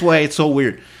 This is why it's so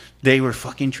weird. They were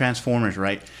fucking Transformers,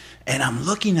 right? And I'm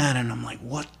looking at it, and I'm like,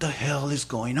 what the hell is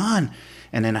going on?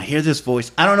 And then I hear this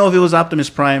voice. I don't know if it was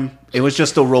Optimus Prime. It was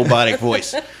just a robotic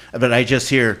voice. But I just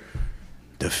hear,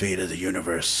 the fate of the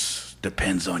universe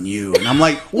depends on you. And I'm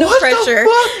like, what no pressure.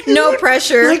 The fuck? No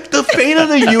pressure. Like, the fate of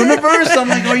the universe? I'm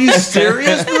like, are you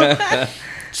serious, bro?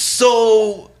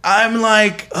 So I'm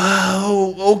like,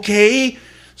 oh, okay.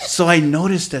 So I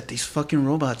noticed that these fucking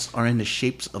robots are in the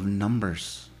shapes of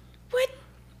numbers.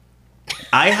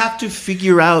 I have to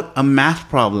figure out a math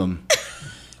problem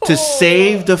to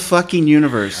save the fucking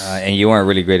universe. And you weren't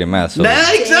really great at math. So.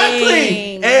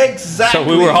 Exactly. So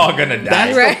we were all going to die.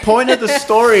 That's the point of the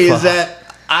story is that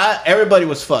everybody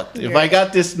was fucked. If I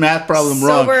got this math problem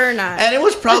wrong. We're not. And it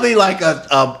was probably like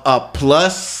a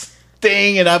plus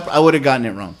thing, and I would have gotten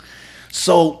it wrong.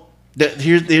 So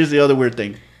here's the other weird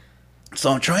thing.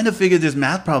 So I'm trying to figure this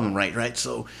math problem right?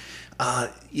 So...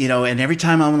 and every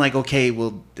time I'm like, okay,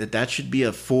 well, that should be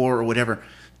a 4 or whatever.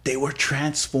 They were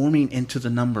transforming into the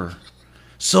number.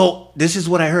 So this is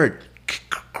what I heard.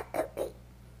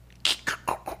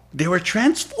 They were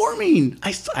transforming.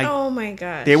 Oh my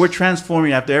gosh. They were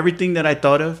transforming after everything that I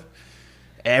thought of.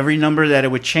 Every number that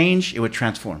it would change, it would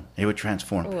transform. It would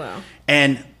transform. Wow.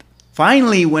 And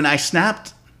finally, when I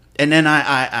snapped, and then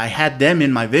I had them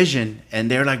in my vision,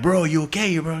 and they're like, bro, you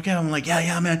okay? You okay? I'm like,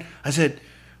 yeah, man. I said,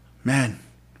 man,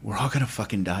 we're all gonna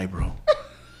fucking die, bro.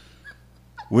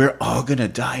 We're all gonna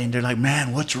die. And they're like,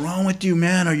 man, what's wrong with you,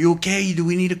 man? Are you okay? Do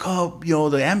we need to call,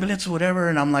 the ambulance or whatever?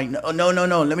 And I'm like, no.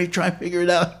 Let me try and figure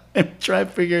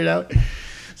it out.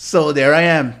 So there I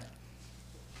am.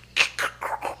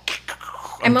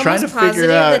 I'm almost positive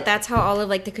that that's how all of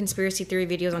like the conspiracy theory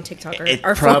videos on TikTok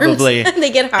are probably formed. They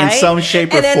get high in some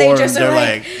shape or form. They're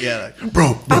like,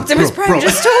 bro, Optimus Prime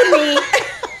just told me.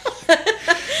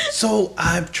 So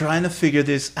I'm trying to figure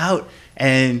this out,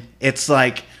 and it's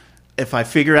like if I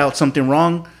figure out something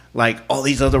wrong, like all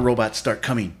these other robots start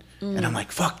coming, and I'm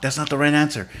like, fuck, that's not the right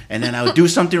answer. And then I would do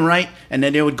something right, and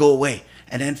then they would go away,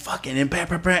 and then fucking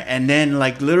and then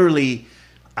like literally,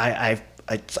 I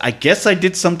guess I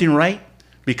did something right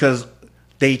because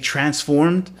they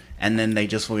transformed, and then they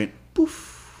just went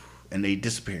poof, and they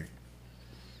disappeared.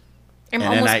 I'm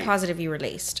almost positive you were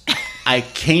laced. I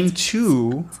came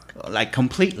to, like,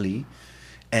 completely,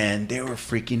 and they were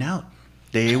freaking out.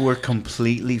 They were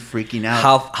completely freaking out.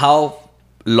 How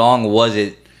long was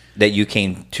it that you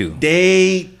came to?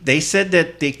 They said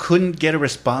that they couldn't get a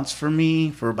response from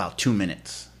me for about 2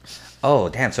 minutes. Oh,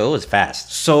 damn! So it was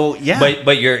fast. So yeah,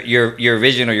 but your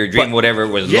vision or your dream, whatever,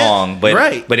 was long. But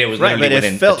right, but it was literally but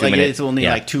within it felt 2 like minutes. it's only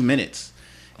like 2 minutes,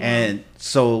 and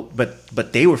so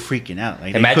but they were freaking out.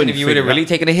 Like, imagine if you would have really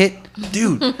taken a hit,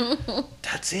 dude.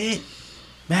 That's it,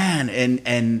 man.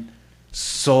 And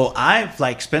so I've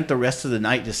like spent the rest of the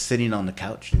night just sitting on the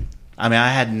couch. I mean,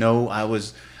 I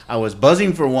was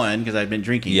buzzing for one because I'd been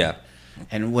drinking. Yeah,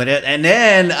 and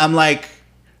then I'm like,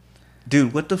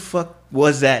 dude, what the fuck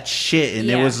was that shit? And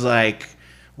it was like,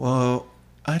 well,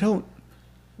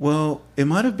 it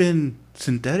might have been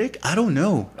synthetic. I don't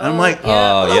know. I'm like,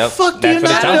 what the fuck do you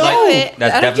not know?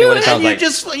 That's definitely what it sounds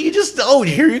like. You just,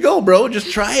 here you go, bro.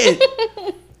 Just try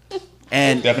it.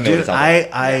 And dude,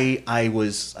 I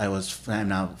was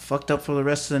now fucked up for the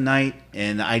rest of the night,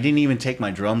 and I didn't even take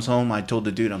my drums home. I told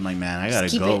the dude, I'm like, man, I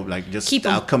gotta go. Like,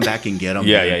 I'll come back and get them.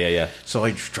 Yeah. So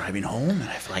I was driving home, and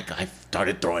I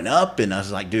started throwing up, and I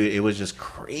was like, dude, it was just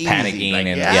crazy, panicking, like,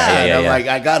 and I'm like,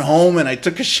 I got home and I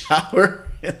took a shower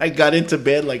and I got into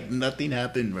bed like nothing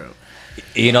happened, bro.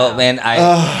 You know, man,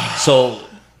 I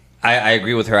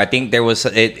agree with her. I think there was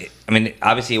I mean,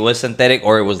 obviously it was synthetic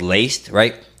or it was laced,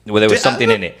 right? Where there was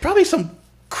something in it. Probably some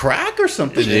crack or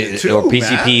something in it too, or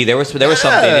PCP. Man. There was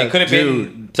something. It could have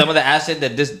been some of the acid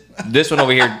that this one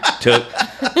over here took.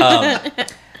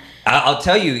 I'll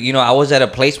tell you. You know, I was at a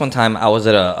place one time. I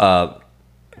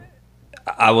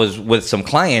was with some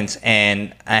clients,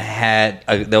 and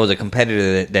there was a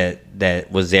competitor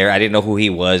that was there. I didn't know who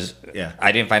he was. Yeah.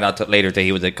 I didn't find out later that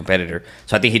he was a competitor.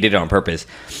 So I think he did it on purpose.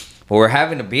 But we're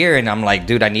having a beer, and I'm like,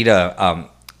 dude, I need I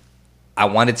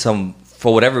wanted some.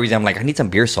 For whatever reason, I'm like, I need some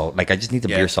beer salt. Like, I just need some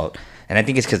beer salt. And I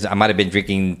think it's because I might have been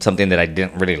drinking something that I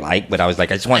didn't really like, but I was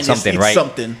like, I just want something, right?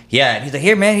 Something. Yeah. And he's like,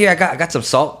 here, man, I got some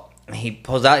salt. And he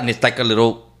pulls out, and it's like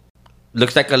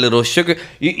looks like a little sugar.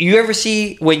 You ever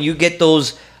see when you get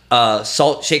those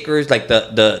salt shakers, like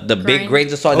the big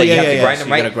grains of salt that you have to grind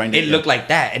them, right? It looked like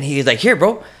that. And he's like, here,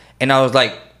 bro. And I was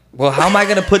like, well, how am I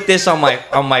gonna put this on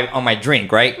my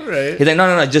drink, right? Right. He's like,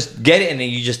 no, just get it, and then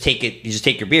you just take it. You just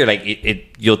take your beer,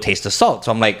 like you'll taste the salt.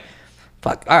 So I'm like,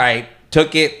 fuck, all right.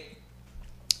 Took it,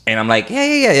 and I'm like,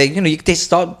 yeah. You know, you can taste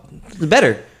the salt. It's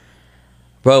better,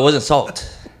 bro. It wasn't salt.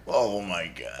 Oh my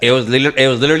god. It was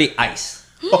literally ice.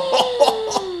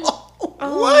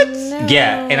 What? No.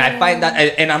 Yeah, and I find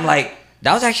that, and I'm like,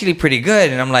 that was actually pretty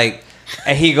good. And I'm like,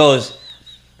 and he goes,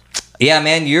 yeah,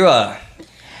 man, you're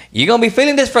gonna be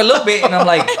feeling this for a little bit. And I'm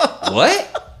like,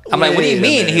 what? I'm like, what do you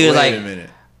mean? He was like,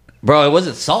 bro, it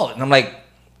wasn't salt. And I'm like,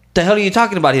 the hell are you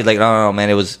talking about? He's like, no, man,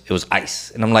 it was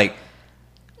ice. And I'm like,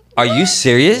 are you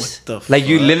serious? What the like, fuck,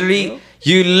 you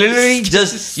literally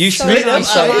just split up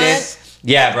something.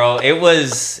 Yeah, bro, it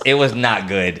was not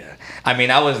good. I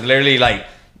mean, I was literally like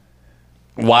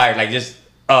wired, like just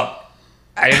up.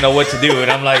 I didn't know what to do, and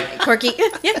I'm like, Corky.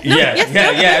 Yeah.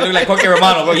 I look like Corky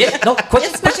Romano, bro. Yes, no,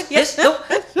 question, yes, no.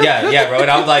 Yeah, bro. And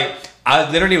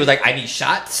I literally was like, I need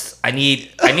shots. I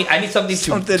need something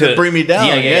to bring me down.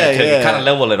 To kind of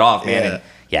level it off, man.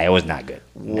 Yeah. And it was not good.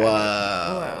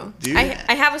 Wow. Dude.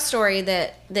 I have a story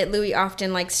that Louis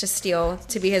often likes to steal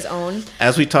to be his own.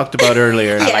 As we talked about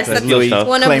earlier, yes, that's Louis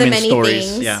one of the many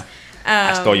stories. things. Yeah.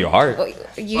 I stole your heart.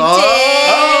 You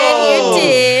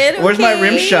did. Where's my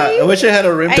rim shot? I wish I had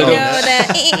a rim shot. I know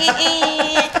that.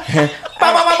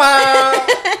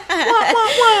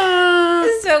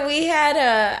 So we had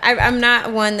I'm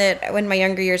not one that, in my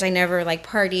younger years, I never like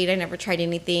partied. I never tried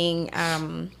anything.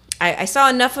 I saw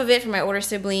enough of it from my older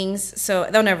siblings, so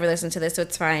they'll never listen to this, so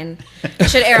it's fine. I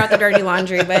should air out the dirty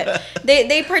laundry, but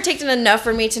they partaked in enough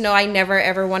for me to know I never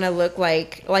ever want to look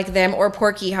like them or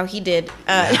Porky, how he did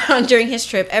during his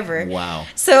trip ever. Wow.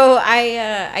 So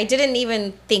I didn't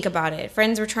even think about it.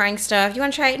 Friends were trying stuff. You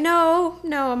want to try it? No,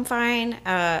 I'm fine.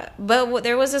 But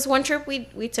there was this one trip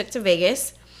we took to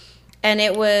Vegas. And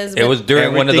it was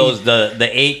during one of those the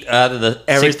 8 out of the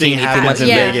 16 happens in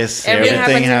Vegas.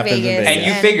 Everything happens in Vegas. And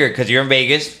you figure because you're in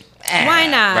Vegas, why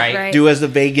not? Right? Do as the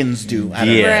Vegans do.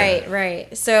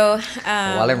 Right. So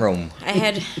while in Rome, I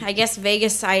had, I guess,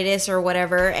 Vegas-itis or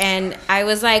whatever, and I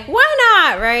was like, why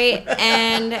not? Right?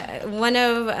 And one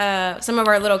of some of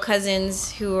our little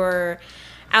cousins who are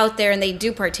out there and they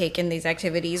do partake in these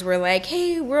activities, we're like,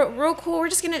 hey, we're real cool,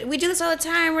 we do this all the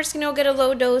time, we're just gonna go get a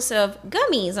low dose of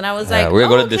gummies. And I was like, we're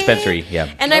gonna go to the dispensary.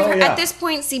 And at this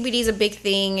point, CBD is a big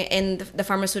thing in the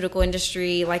pharmaceutical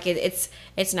industry. Like it's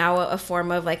now a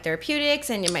form of like therapeutics,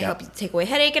 and it might help you take away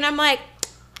headache. And I'm like,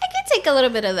 I could take a little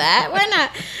bit of that, why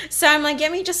not? So I'm like,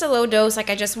 get me just a low dose, like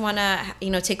I just want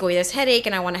to take away this headache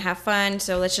and I want to have fun,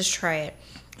 so let's just try it.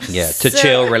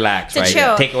 Chill, relax, right?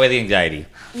 Chill. Take away the anxiety.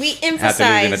 We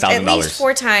emphasized at least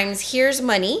 4 times, here's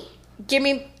money, give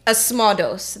me a small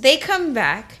dose. They come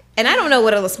back, and I don't know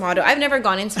what a small dose, I've never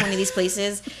gone into one of these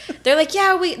places. They're like,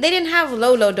 they didn't have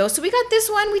low dose, so we got this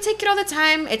one, we take it all the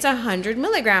time, it's 100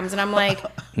 milligrams. And I'm like,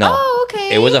 no, oh,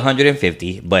 okay. It was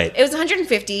 150, but it was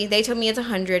 150. They told me it's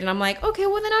 100, and I'm like, okay,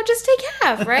 well then I'll just take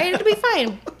half, right? It'll be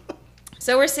fine.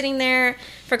 So we're sitting there.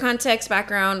 For context,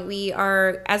 background, we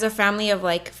are, as a family of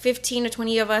like 15 to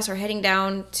 20 of us, are heading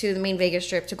down to the main Vegas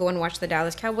Strip to go and watch the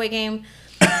Dallas Cowboy game.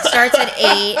 Starts at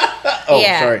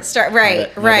 8. Sorry.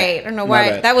 Right. I don't know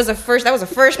why. That was the first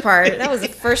part. That was the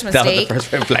first mistake. That was the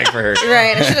first red flag for her.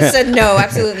 Right. I should have said no,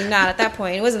 absolutely not at that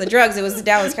point. It wasn't the drugs, it was the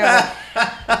Dallas Cowboys.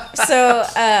 So,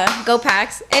 go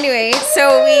Packs. Anyway,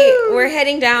 so we're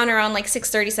heading down around like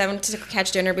 6:37 to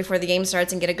catch dinner before the game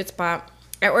starts and get a good spot.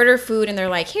 I order food and they're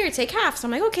like, here, take half. So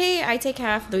I'm like, okay, I take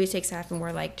half. Louis takes half. And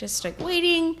we're like, just like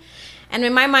waiting. And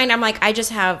in my mind, I'm like, I just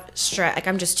have stress. Like,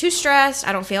 I'm just too stressed.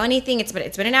 I don't feel anything. It's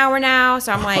been an hour now.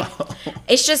 So I'm like,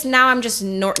 it's just now I'm just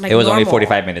like, it was normal. Only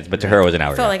 45 minutes, but to her it was an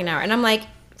hour. It felt like an hour. And I'm like,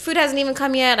 food hasn't even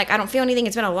come yet. Like, I don't feel anything.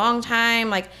 It's been a long time.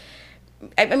 Like,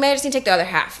 I just need to take the other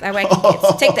half. That way I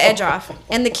can take the edge off.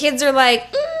 And the kids are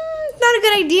like, not a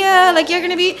good idea. Like, you're going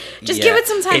to be, just give it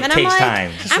some time. And I'm like,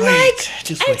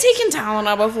 I've taken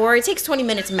Tylenol before. It takes 20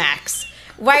 minutes max.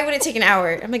 Why would it take an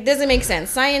hour? I'm like, doesn't make sense.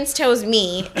 Science tells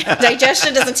me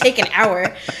digestion doesn't take an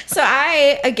hour. So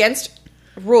I, against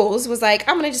rules, was like,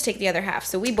 I'm going to just take the other half.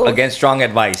 So we both... Against strong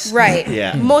advice. Right.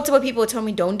 Yeah. Multiple people told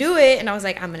me, don't do it. And I was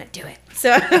like, I'm going to do it.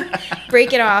 So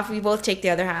break it off. We both take the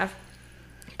other half.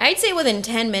 I'd say within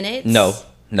 10 minutes.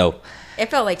 No. It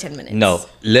felt like 10 minutes. No.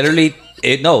 Literally...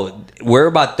 we're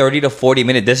about 30 to 40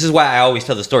 minutes. This is why I always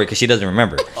tell the story, because she doesn't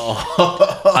remember.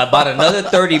 About another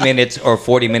 30 minutes or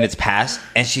 40 minutes pass,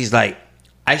 and she's like,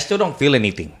 I still don't feel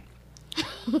anything.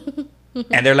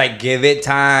 And they're like, give it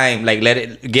time. Like, let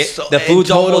it get... So the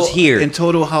food's almost here. In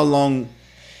total, how long...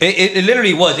 It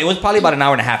literally was. It was probably about an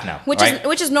hour and a half now.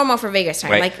 Which is normal for Vegas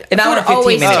time. Right. Like, an hour and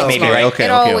 15 minutes maybe, right? Okay,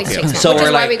 it always takes long. So which we're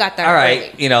is like, why we got there all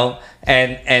right, early.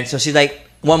 And so she's like,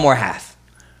 one more half.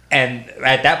 And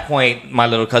at that point, my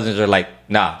little cousins are like,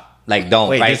 nah, like don't.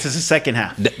 Wait, right? This is the second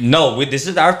half. No, this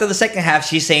is after the second half.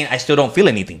 She's saying, I still don't feel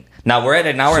anything. Now we're at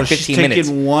an hour and 15 minutes. She's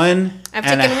taken one. I've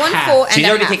taken one full and she's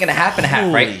already taken a half and a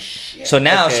half, right? Holy shit. So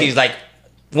now she's like,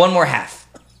 one more half.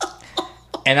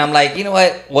 And I'm like, you know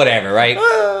what? Whatever, right?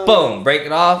 Boom, break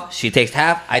it off. She takes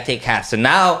half, I take half. So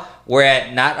now we're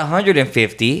at not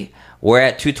 150, we're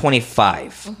at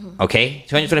 225. Okay?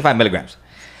 225 milligrams.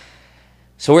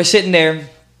 So we're sitting there.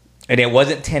 And it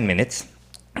wasn't 10 minutes.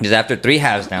 Because after 3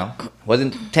 halves now, it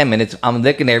wasn't 10 minutes. I'm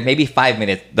looking there, maybe 5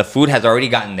 minutes. The food has already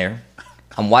gotten there.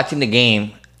 I'm watching the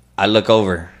game. I look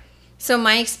over. So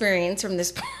my experience from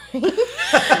this point,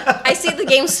 I see the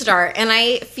game start, and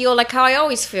I feel like how I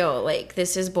always feel, like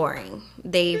this is boring.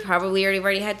 They probably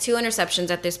already had 2 interceptions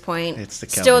at this point. It's the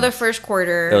Still the first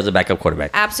quarter. It was a backup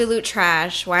quarterback. Absolute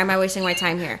trash. Why am I wasting my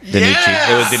time here? Yes!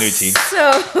 It was Danucci.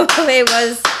 So it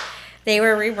was... They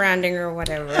were rebranding or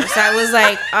whatever. So I was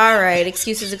like, all right,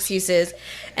 excuses.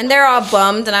 And they're all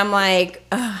bummed. And I'm like,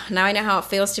 now I know how it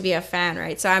feels to be a fan,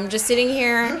 right? So I'm just sitting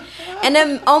here. And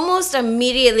then almost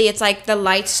immediately, it's like the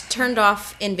lights turned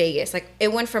off in Vegas. Like,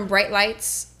 it went from bright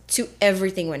lights to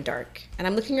everything went dark. And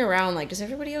I'm looking around like, does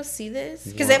everybody else see this?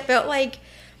 Because it felt like...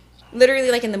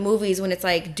 Literally, like in the movies when it's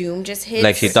like doom just hits.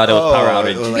 Like she thought it was power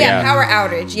outage. Yeah, power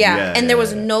outage. Yeah. And there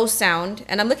was no sound.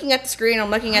 And I'm looking at the screen, I'm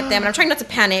looking at them, and I'm trying not to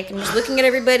panic. I'm just looking at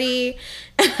everybody.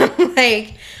 I'm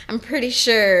like, I'm pretty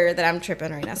sure that I'm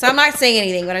tripping right now. So I'm not saying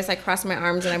anything, but I just like cross my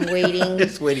arms and I'm waiting.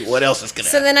 Just waiting. What else is going to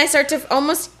happen? So then I start to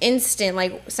almost instant,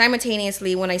 like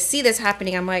simultaneously, when I see this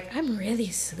happening, I'm like, I'm really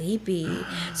sleepy.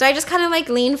 So I just kind of like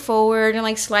lean forward and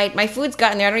like slide. My food's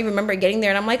gotten there. I don't even remember getting there.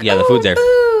 And I'm like, the food's there.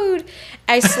 Food.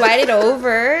 I slide it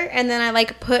over, and then I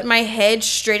like put my head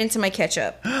straight into my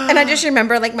ketchup. And I just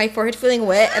remember like my forehead feeling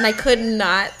wet, and I could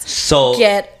not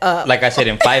get up. Like I said,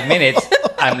 in 5 minutes,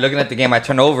 I'm looking at the game. I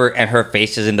turn over, and her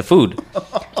face is in the food.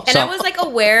 And I was like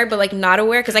aware, but like not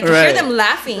aware, because I could hear them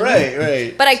laughing.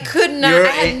 Right. But I could not. You're I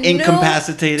had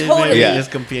incapacitated. Totally.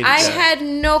 I had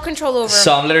no control over.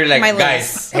 So I'm literally like,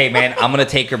 guys, hey man, I'm gonna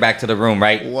take her back to the room,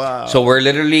 right? Wow. So we're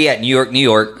literally at New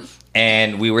York.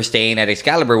 And we were staying at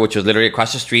Excalibur, which was literally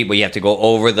across the street, but you have to go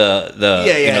over the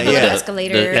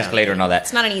escalator and all that.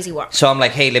 It's not an easy walk. So I'm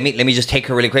like, hey, let me just take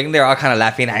her really quick. And they're all kind of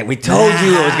laughing. We told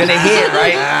you it was gonna hit,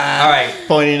 right? All right,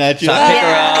 pointing at you. So I pick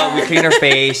her up. We clean her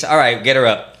face. All right, get her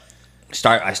up.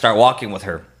 I start walking with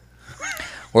her.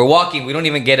 We're walking. We don't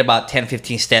even get about 10,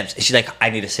 15 steps. And she's like, I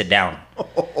need to sit down.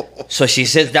 So she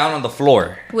sits down on the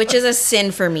floor. Which is a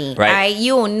sin for me. Right.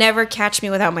 You will never catch me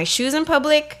without my shoes in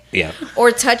public. Yeah.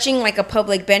 Or touching like a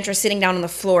public bench or sitting down on the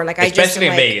floor. Like especially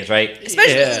in Vegas, right?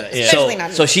 Especially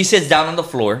not. So she sits down on the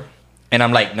floor. And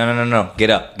I'm like, no. Get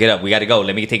up. We got to go.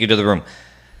 Let me take you to the room.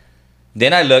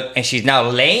 Then I look, and she's now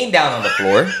laying down on the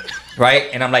floor. Right?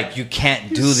 And I'm like, you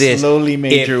can't do this. Slowly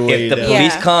made your way down. If the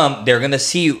police come, they're going to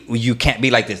see you can't be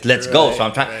like this. Let's go. So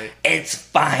I'm trying. It's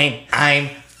fine. I'm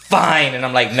fine. And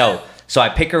I'm like, no. So I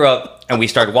pick her up and we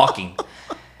start walking.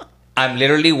 I'm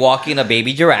literally walking a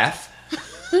baby giraffe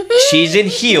She's in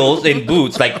heels, in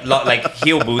boots, like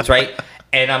heel boots, right?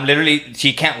 And I'm literally,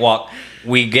 she can't walk.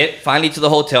 We get finally to the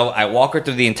hotel. I walk her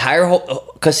through the entire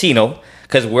casino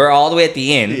because we're all the way at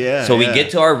the end. Yeah. So we get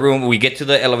to our room. We get to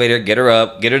the elevator, get her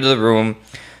up, get her to the room.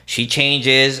 She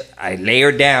changes. I lay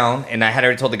her down, and I had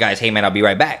already told the guys, "Hey, man, I'll be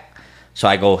right back." So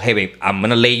I go, "Hey, babe, I'm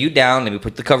gonna lay you down. Let me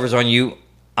put the covers on you.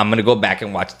 I'm gonna go back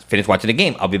and finish watching the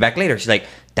game. I'll be back later." She's like,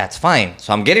 "That's fine."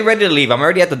 So I'm getting ready to leave. I'm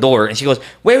already at the door, and she goes,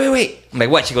 "Wait." I'm like,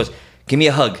 "What?" She goes, "Give me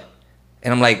a hug."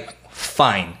 And I'm like,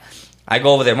 "Fine." I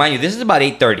go over there. Mind you, this is about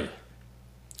 8:30.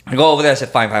 I go over there. I said,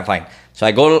 fine. So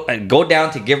I go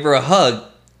down to give her a hug,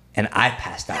 and I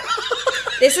passed out.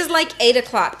 This is like 8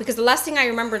 o'clock because the last thing I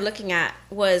remember looking at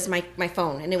was my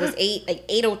phone, and it was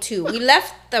 8:02. We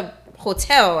left the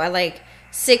hotel at like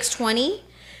 6:20.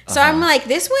 So I'm like,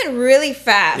 this went really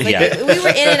fast. Like we were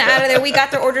in and out of there. We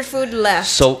got the ordered food, left.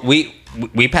 So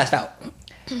we passed out.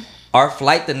 Our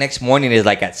flight the next morning is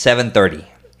like at 7:30.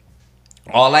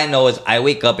 All I know is I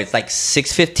wake up. It's like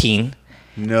 6:15.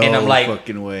 No, and I'm like,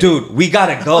 fucking way. Dude, we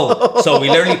gotta go. So we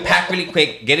literally pack really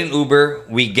quick, get an Uber.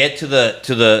 We get to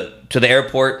the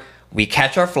airport. We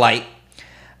catch our flight.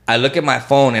 I look at my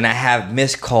phone and I have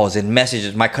missed calls and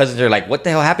messages. My cousins are like, "What the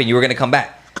hell happened? You were gonna come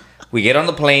back." We get on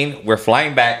the plane. We're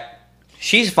flying back.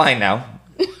 She's fine now.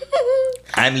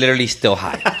 I'm literally still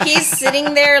high. He's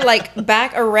sitting there like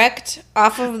back erect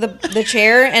off of the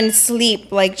chair and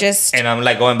sleep like just. And I'm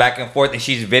like going back and forth, and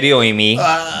she's videoing me,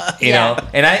 you know.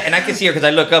 And I can see her because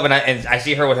I look up and I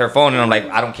see her with her phone, and I'm like,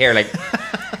 I don't care, like.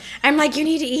 I'm like, you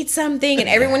need to eat something, and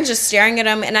everyone's just staring at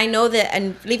him. And I know that,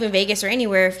 and leaving Vegas or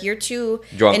anywhere, if you're too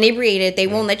drunk, inebriated, they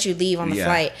won't let you leave on the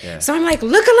flight. Yeah. So I'm like,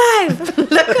 look alive,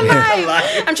 look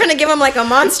alive. I'm trying to give him like a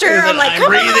monster. I'm like,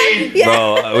 come on,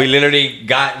 bro. We literally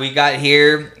got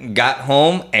here, got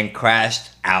home, and crashed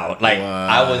out. Like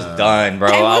I was done, bro.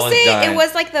 I will say done. It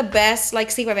was like the best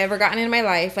like sleep I've ever gotten in my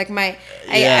life. Like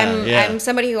I'm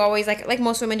somebody who always like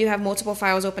most women do have multiple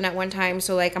files open at one time.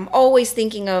 So like I'm always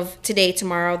thinking of today,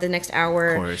 tomorrow, the next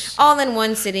hour, all in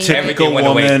one sitting. Everything went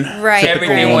away. Right.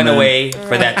 Everything went away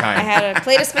for that time. I had a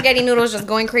plate of spaghetti noodles just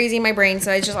going crazy in my brain.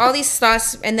 So it's just all these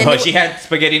thoughts, and then she had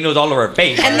spaghetti noodles all over her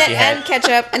face, and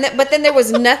ketchup, but then there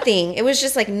was nothing. It was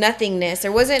just like nothingness.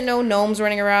 There wasn't no gnomes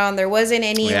running around. There wasn't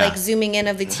any like zooming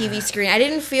in of the TV screen. I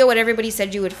didn't feel what everybody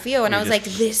said you would feel, and I was like,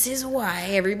 this is why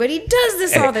everybody does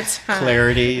this all the time.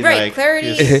 Clarity, right? Like,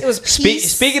 clarity. It was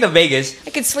peace. Speaking of Vegas,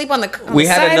 I could sleep on the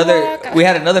sidewalk. We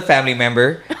had another family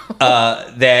member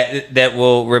that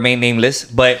will remain nameless,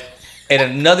 but at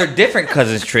another different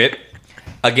cousin's trip,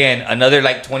 again, another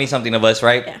like 20-something of us,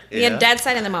 right? Yeah. We had dad's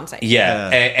side and the mom's side.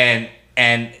 Yeah.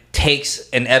 And takes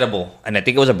an edible, and I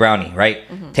think it was a brownie, right?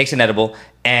 Mm-hmm. Takes an edible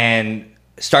and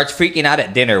starts freaking out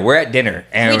at dinner. We're at dinner,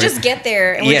 and we just get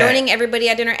there, and we're joining everybody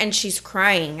at dinner, and she's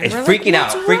crying. And it's freaking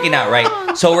out,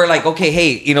 right? So we're like, okay,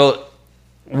 hey, you know,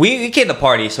 we came to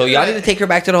party, so y'all need to take her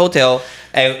back to the hotel,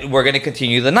 and we're gonna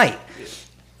continue the night.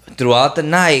 Throughout the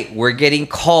night, we're getting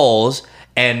calls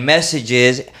and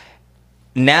messages.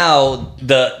 Now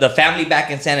the family back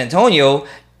in San Antonio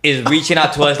is reaching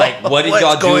out to us like, what did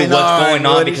y'all do? What's going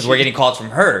on? Because we're getting calls from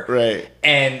her. Right.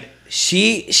 And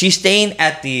she's staying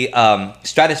at the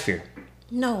Stratosphere.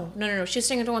 No. She's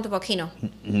staying at the one at the volcano.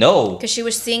 No. Because she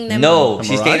was seeing them. No,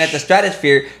 she's staying at the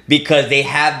Stratosphere because they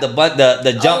have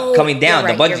the jump coming down.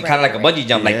 The bungee, kind of like a bungee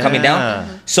jump, like coming down.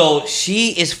 Mm-hmm. So she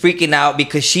is freaking out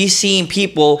because she's seeing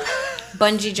people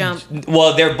bungee jump.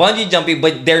 Well, they're bungee jumping,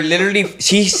 but they're literally.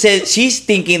 She says she's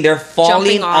thinking they're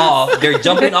falling off. They're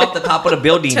jumping off the top of the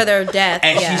building to their death,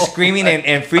 and she's screaming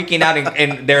and freaking out,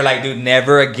 and they're like, "Dude,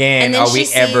 never again are we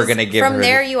ever gonna give her." From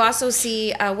there, you also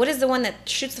see what is the one that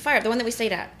shoots the fire? The one that we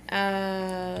stayed at.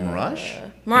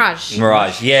 Mirage.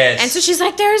 Yes. And so she's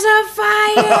like, "There's a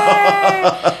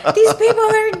fire. These people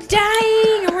are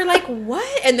dying," and we're like,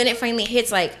 "What?" And then it finally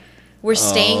hits like. We're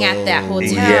staying at that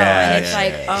hotel, and it's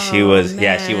like, she was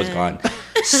gone.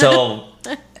 So,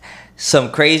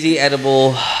 some crazy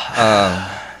edible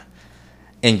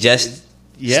ingest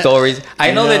stories. I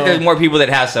know that there's more people that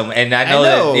have some, and I know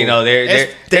that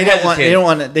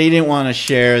they didn't want to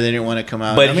share, they didn't want to come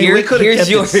out. But we could have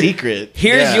kept it secret.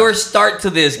 Here's your start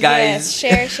to this, guys.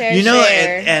 Yes, share. You know,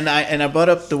 and I brought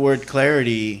up the word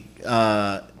clarity.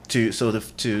 To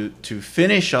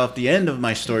finish off the end of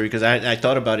my story, because I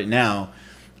thought about it now,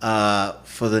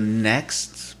 for the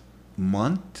next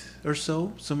month or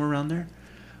so, somewhere around there,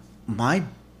 my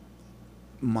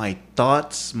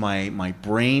thoughts, my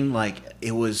brain, like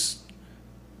it was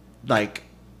like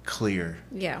clear.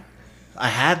 Yeah. I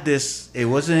had this. It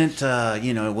wasn't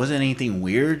it wasn't anything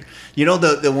weird. You know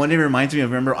the one that reminds me of.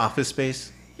 Remember Office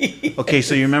Space? Okay,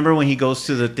 so you remember when he goes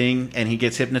to the thing and he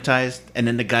gets hypnotized and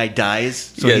then the guy dies?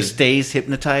 So he stays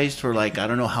hypnotized for like, I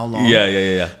don't know how long.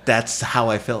 Yeah. That's how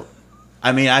I felt.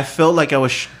 I mean, I felt like I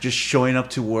was just showing up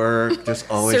to work, just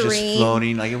always serene, just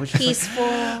floating. Like it was just peaceful.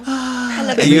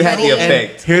 Like, you had the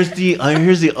effect. Here's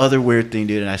the other weird thing,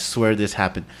 dude, and I swear this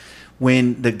happened.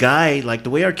 When the guy, like the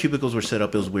way our cubicles were set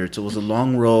up, it was weird. So it was a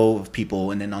long row of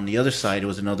people, and then on the other side, it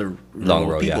was another long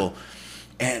row of people.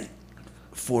 Yeah. And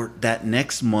for that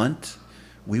next month,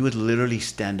 we would literally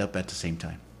stand up at the same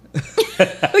time.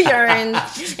 You're in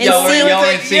sync.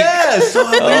 Yes. So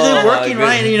we're working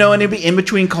right, and it'd be in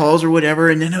between calls or whatever,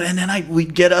 and then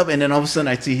we'd get up, and then all of a sudden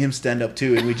I'd see him stand up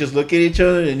too, and we just look at each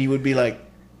other, and he would be like,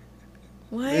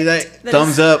 "What?" Like,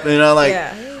 thumbs up, and I'm like,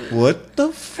 "What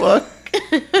the fuck?"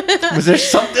 Was there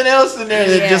something else in there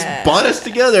that just brought us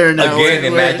together? Now again,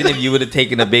 imagine if you would have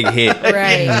taken a big hit.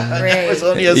 Right.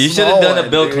 You should have done a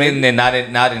Bill Clinton and not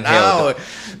inhaled.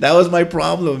 That was my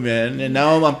problem, man. And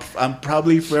now I'm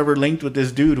probably forever linked with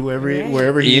this dude, wherever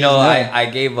he is. I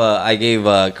gave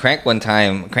Crank one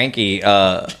time, Cranky,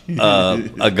 a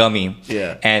gummy.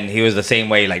 Yeah. And he was the same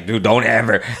way, like, dude,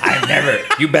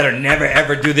 you better never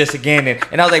ever do this again.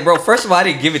 And I was like, bro, first of all, I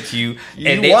didn't give it to you,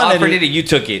 and they offered it and you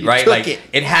took it, right? Like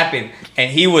it happened,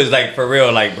 and he was like, for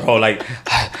real, like, bro, like,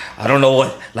 I don't know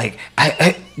what, like,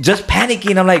 I just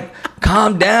panicking. I'm like,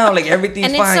 calm down, like everything's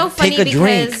fine. And it's so funny take a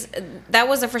because drink. That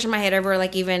was the first time I had ever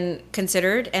like even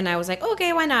considered, and I was like,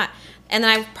 okay, why not? And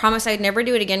then I promised I'd never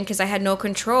do it again because I had no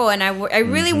control, and I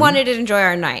really wanted to enjoy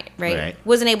our night, right?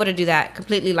 Wasn't able to do that.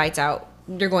 Completely lights out.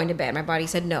 You're going to bed. My body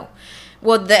said no.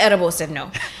 Well, the edible said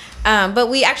no. But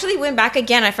we actually went back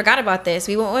again. I forgot about this.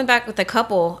 We went back with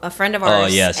a friend of ours. Oh,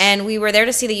 yes. And we were there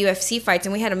to see the UFC fights,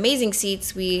 and we had amazing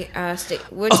seats. We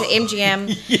went to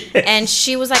MGM, yes. And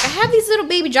she was like, I have these little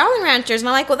baby Jolly Ranchers. And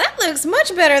I'm like, well, that looks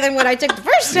much better than what I took the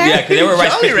first time. Yeah, because they were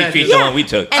Rice Krispie Treats, the one we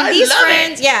took. And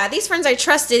these friends I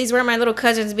trusted. These were my little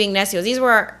cousins being Nesios. These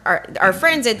were our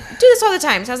friends that do this all the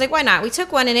time. So I was like, why not? We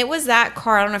took one, and it was that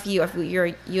card. I don't know if you're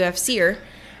a UFCer.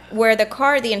 Where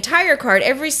the entire card,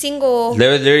 every single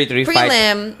there were literally 3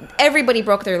 prelim, fights. Everybody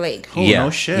broke their leg. Oh, yeah. No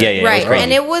shit. Yeah. Right.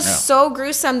 And it was so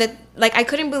gruesome that, like, I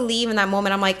couldn't believe in that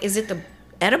moment. I'm like, is it the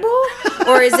edible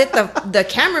or is it the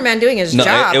cameraman doing his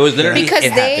job? It was literally because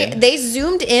they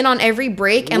zoomed in on every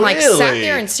break and like sat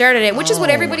there and stared at it, which is what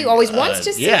everybody always wants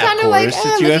to see. Kind of like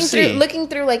looking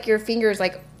through like your fingers,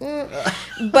 like.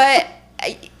 But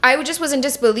I just was in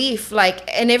disbelief, like,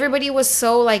 and everybody was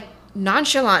so like.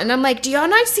 Nonchalant, and I'm like, do y'all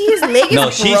not see his leg is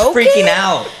broken? She's freaking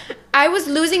out. I was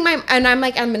losing and I'm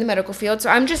in the medical field, so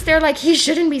I'm just there like, he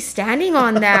shouldn't be standing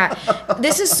on that.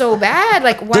 This is so bad.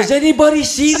 Like, why? Does anybody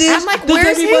see this? I'm like,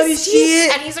 where's his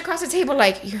teeth? And he's across the table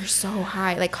like, you're so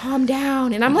high, like, calm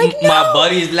down. And I'm like, no, my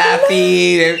buddy's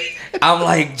laughing. I'm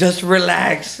like, just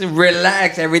relax,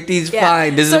 everything's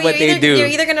fine. This is what they do. You're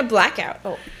either gonna black out.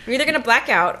 You're either gonna black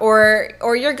out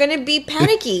or you're gonna be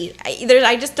panicky.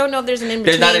 I just don't know if there's an in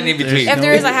between. There's not an in between. If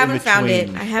there is, I haven't found it.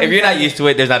 If you're not used to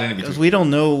it, there's not an in between. We don't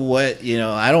know what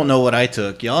I don't know what I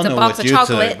took. Y'all know what you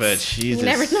took, but Jesus, you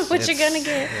never know what you're gonna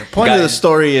get. The point of the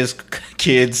story is,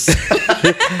 kids,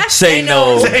 say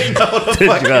no. Say no to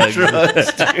fucking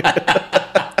drugs, dude.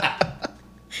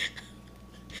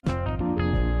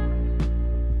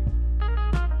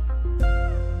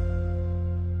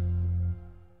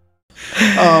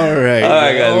 All right,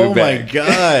 guys, oh my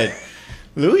God,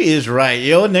 Louis is right.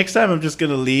 Next time I'm just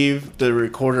gonna leave the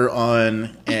recorder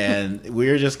on, and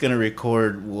we're just gonna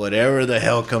record whatever the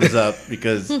hell comes up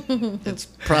because it's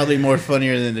probably more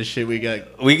funnier than the shit we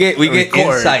got. We get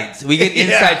insights. We get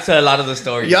insights to a lot of the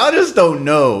stories. Y'all just don't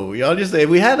know. If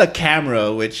we had a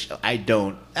camera, which I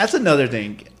don't. That's another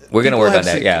thing. We're gonna work on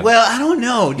that. Yeah. Well, I don't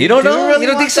know. You don't know? You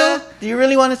don't think so? Do you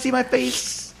really want to see my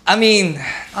face? I mean,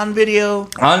 on video.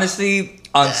 Honestly,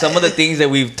 on some of the things that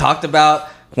we've talked about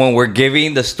when we're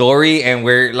giving the story and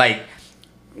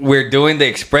we're doing the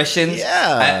expressions.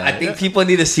 Yeah, I think people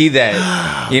need to see that,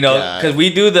 because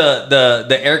we do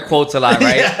the air quotes a lot,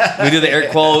 right? Yeah. We do the air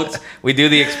quotes, we do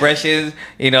the expressions.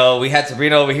 We had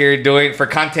Sabrina over here doing for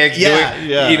context, doing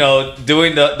the whole.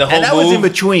 And that move. Was in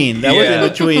between. That was in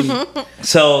between.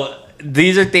 So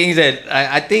these are things that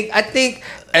I think.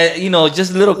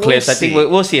 Just little clips. I think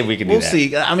we'll see if we can do that. We'll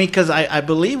see. I mean, because I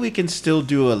believe we can still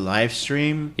do a live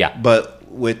stream. Yeah. But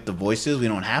with the voices, we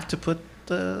don't have to put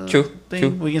the thing. True.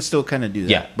 We can still kind of do that.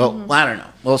 Yeah. But I don't know.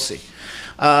 We'll see.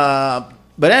 But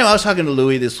anyway, I was talking to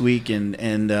Louis this week, and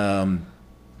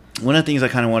one of the things I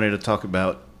kind of wanted to talk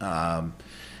about, and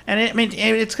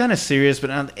it's kind of serious, but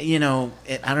I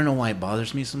don't know why it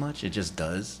bothers me so much. It just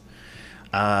does.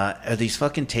 Are these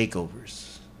fucking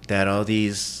takeovers that all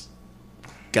these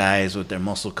guys with their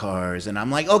muscle cars, and I'm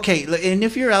like, okay. And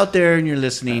if you're out there and you're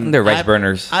listening, they're rice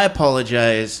burners. I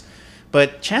apologize,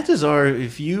 but chances are,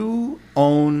 if you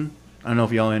own, I don't know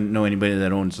if y'all know anybody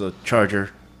that owns a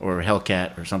Charger or a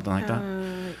Hellcat or something like that,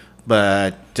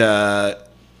 but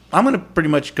I'm gonna pretty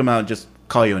much come out and just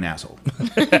call you an asshole.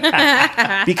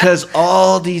 Because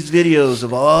all these videos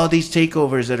of all these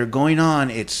takeovers that are going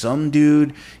on, it's some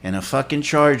dude in a fucking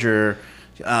Charger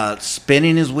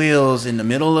spinning his wheels in the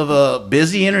middle of a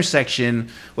busy intersection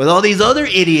with all these other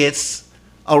idiots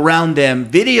around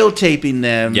them, videotaping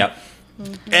them. Yep.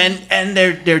 And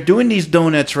they're doing these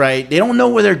donuts right. They don't know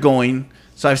where they're going.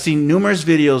 So I've seen numerous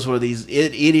videos where these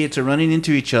idiots are running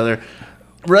into each other,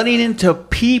 running into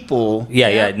people.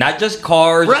 Yeah. Not just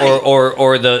cars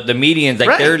or the medians.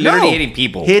 Like, they're literally hitting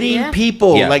people. Hitting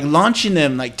people, like launching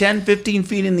them like 10, 15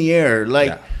 feet in the air.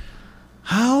 Like,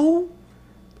 how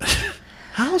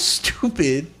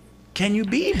stupid can you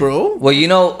be, bro?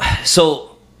 Well, so...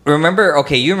 you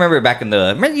remember back in the...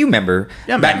 I remember.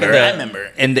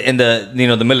 In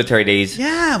the military days.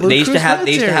 Yeah, they used to have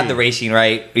the racing,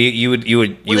 right? You would it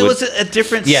was a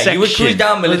different section. You would cruise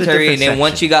down military, and then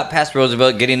once you got past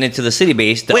Roosevelt, getting into the city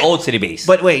base, old city base.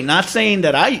 But wait, not saying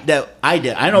that I did.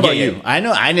 I know about you. I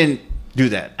know I didn't do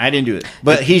that. I didn't do it.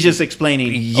 But he's just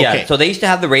explaining. Yeah. Okay. So they used to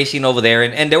have the racing over there,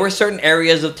 and there were certain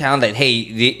areas of town that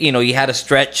you had a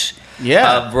stretch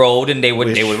of road, and they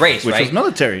would race, which right? was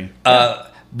military.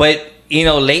 But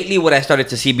lately, what I started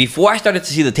to see before I started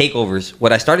to see the takeovers,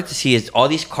 what I started to see is all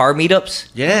these car meetups.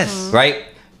 Yes. Right.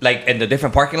 Like in the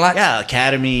different parking lots. Yeah,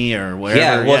 Academy or wherever.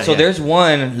 Yeah. Well, there's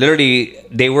one. Literally,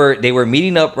 they were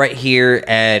meeting up right here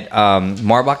at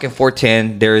Marbach and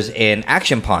 410. There's an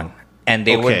action pond. And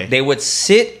they would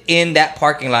sit in that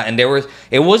parking lot, and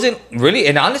it wasn't really,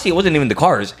 and honestly, it wasn't even the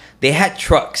cars. They had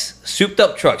trucks, souped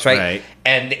up trucks, right?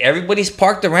 And everybody's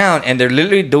parked around, and they're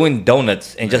literally doing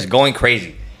donuts and just going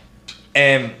crazy.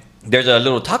 And there's a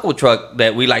little taco truck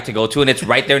that we like to go to, and it's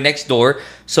right there next door.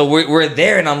 So we're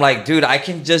there, and I'm like, dude, I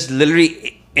can just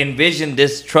literally envision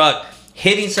this truck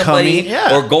hitting somebody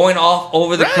or going off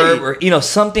over the curb, or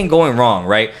something going wrong,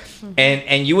 right?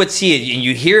 And you would see it, and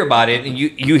you hear about it, and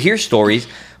you hear stories,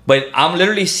 but I'm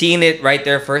literally seeing it right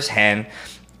there firsthand.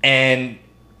 And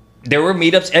there were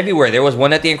meetups everywhere. There was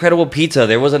one at the Incredible Pizza.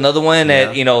 There was another one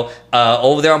at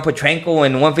over there on Potranco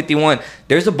and 151.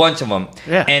 There's a bunch of them,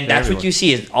 and that's what you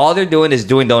see is all they're doing is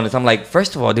doing donuts. I'm like,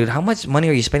 first of all, dude, how much money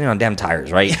are you spending on damn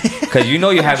tires, right? Because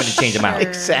you're having to change them out,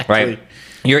 exactly, right?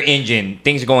 Your engine,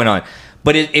 things are going on,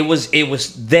 but it was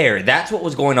there. That's what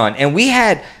was going on, and we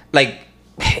had like.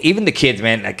 Even the kids,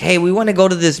 man, like, hey, we want to go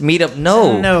to this meetup.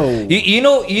 No. You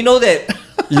know that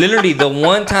literally the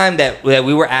one time that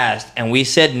we were asked and we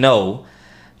said no,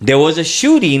 there was a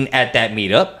shooting at that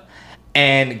meetup,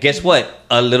 and guess what?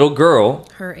 A little girl,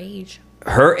 her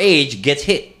age gets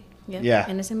hit. Yeah.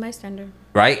 Innocent bystander.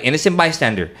 Right, innocent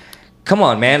bystander. Come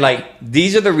on, man. Like,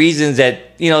 these are the reasons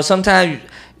that sometimes.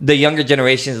 The younger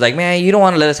generation is like, man, you don't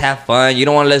want to let us have fun. You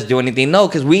don't want to let us do anything. No,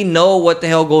 because we know what the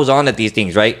hell goes on at these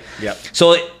things, right? Yep.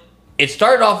 So it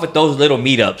started off with those little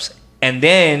meetups and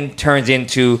then turns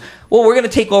into, well, we're going to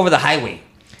take over the highway.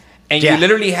 And you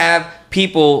literally have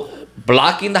people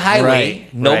blocking the highway.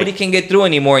 Nobody can get through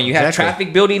anymore. And you have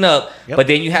traffic building up. Yep. But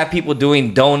then you have people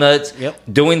doing donuts,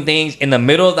 doing things in the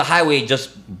middle of the highway, just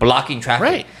blocking traffic.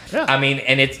 Right. Yeah. I mean,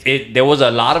 and there was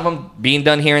a lot of them being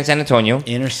done here in San Antonio.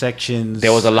 Intersections.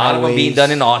 There was a lot of them being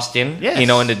done in Austin,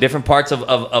 in the different parts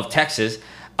of Texas.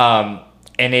 And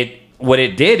what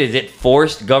it did is it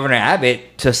forced Governor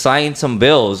Abbott to sign some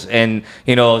bills. And,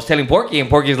 I was telling Porky, and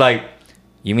Porky's like,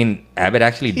 you mean Abbott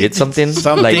actually did something?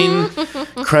 Something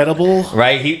credible?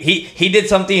 Right. He did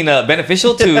something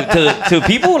beneficial to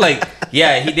people. Like,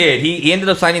 yeah, he did. He ended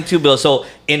up signing 2 bills. So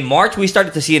in March, we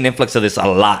started to see an influx of this a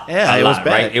lot. Yeah, it was bad.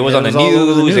 Right? It was on the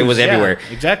news. It was everywhere.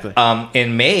 Yeah, exactly.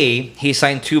 In May, he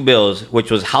signed 2 bills,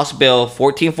 which was House Bill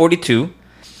 1442,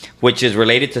 which is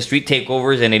related to street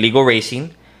takeovers and illegal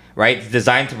racing. Right, it's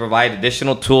designed to provide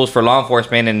additional tools for law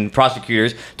enforcement and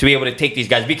prosecutors to be able to take these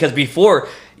guys. Because before,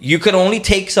 you could only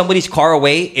take somebody's car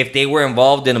away if they were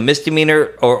involved in a misdemeanor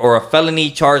or a felony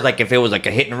charge, like if it was like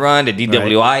a hit and run, a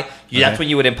DWI. That's when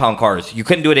you would impound cars. You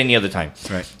couldn't do it any other time.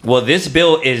 Right. Well, this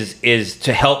bill is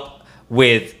to help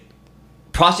with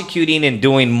prosecuting and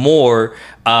doing more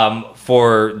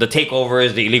for the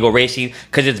takeovers, the illegal racing,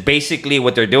 because it's basically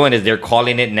what they're doing is they're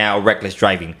calling it now reckless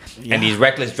driving. And these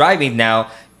reckless driving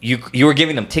now, you were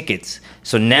giving them tickets.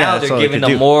 So now they're giving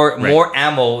them more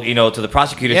ammo, to the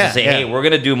prosecutors to say, hey, we're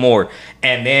going to do more.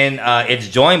 And then it's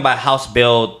joined by House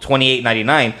Bill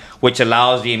 2899, which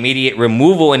allows the immediate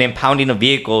removal and impounding of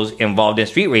vehicles involved in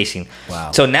street racing.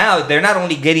 Wow. So now they're not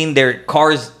only getting their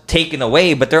cars taken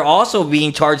away, but they're also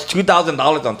being charged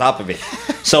 $2,000 on top of it.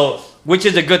 So, which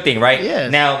is a good thing, right?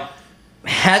 Yes. Now,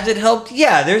 has it helped?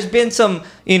 Yeah, there's been some,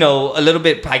 a little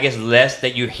bit, I guess, less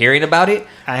that you're hearing about it.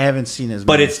 I haven't seen as much.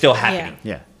 But it's still happening.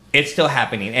 Yeah. It's still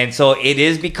happening. And so it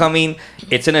is becoming,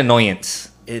 it's an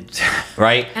annoyance.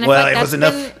 Right? And it was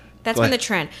enough. That's been the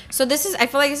trend. So I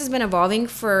feel like this has been evolving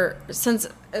since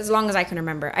as long as I can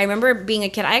remember. I remember being a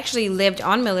kid. I actually lived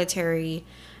on Military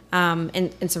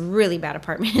in some really bad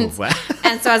apartments. Oh, wow.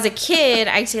 And so as a kid,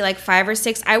 I'd say like 5 or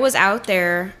 6, I was out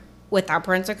there without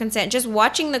parental consent, just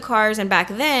watching the cars. And back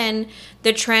then,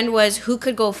 the trend was who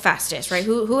could go fastest, right?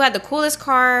 Who had the coolest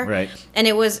car. Right. And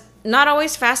it was not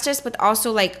always fastest, but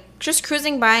also like just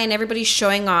cruising by and everybody's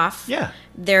showing off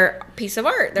their piece of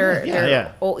art.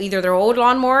 Either their old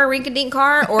lawnmower, rinky-dink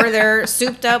car, or their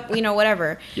souped up,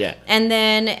 whatever. Yeah. And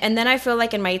then I feel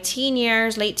like in my late teen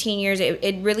years,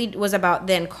 it really was about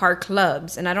then car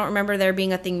clubs. And I don't remember there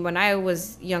being a thing when I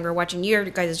was younger watching your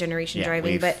guys' generation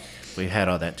driving, but we had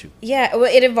all that too. Yeah, well,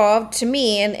 it evolved to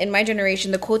me, and in my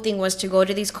generation, the cool thing was to go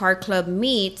to these car club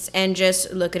meets and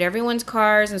just look at everyone's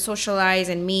cars and socialize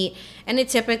and meet. And it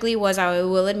typically was, I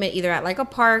will admit, either at like a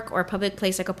park or a public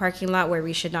place like a parking lot where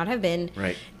we should not have been.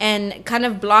 Right. And kind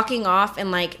of blocking off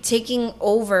and like taking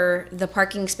over the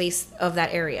parking space of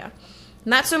that area.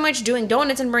 Not so much doing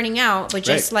donuts and burning out, but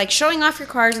just like showing off your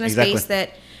cars in a space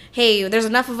that, hey, there's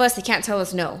enough of us, they can't tell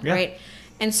us no, right?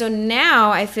 And so now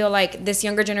I feel like this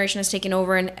younger generation has taken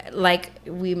over, and like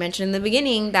we mentioned in the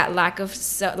beginning, that lack of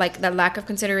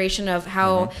consideration of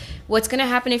how what's going to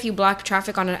happen if you block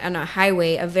traffic on a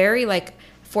highway, a very like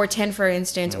 410 for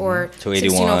instance, or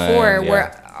 1604,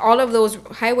 where all of those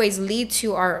highways lead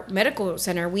to our medical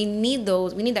center. We need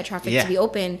that traffic to be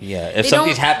open. Yeah, if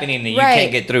something's happening and you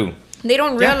can't get through. They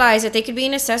don't realize that they could be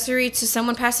an accessory to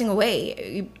someone passing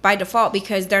away by default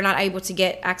because they're not able to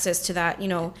get access to that,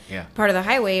 part of the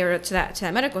highway or to that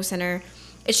medical center.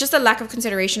 It's just a lack of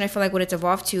consideration, I feel like, what it's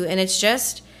evolved to. And it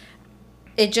just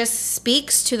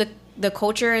speaks to the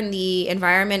culture and the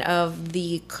environment of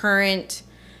the current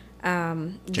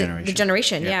generation. The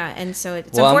generation, and so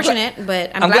it's unfortunate,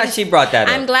 but I'm glad she brought that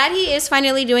up. I'm glad he is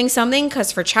finally doing something,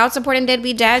 because for child support and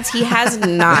deadbeat dads, he has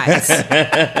not.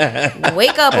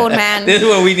 Wake up, old man. This is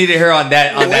what we needed her on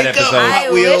that episode.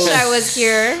 I wish I was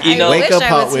here. Wake up,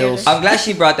 Hot Wheels. I'm glad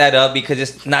she brought that up, because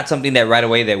it's not something that right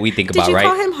away that we think about, right? Did you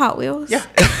call him Hot Wheels? Yeah.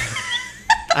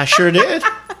 I sure did.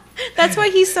 That's why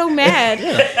he's so mad.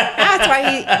 That's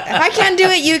why if I can't do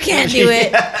it, you can't do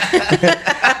it.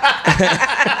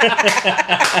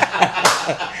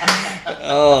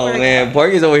 Oh man,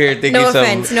 Porky's over here thinking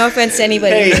something. No offense to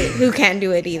anybody who can't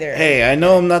do it either. Hey, I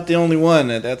know I'm not the only one.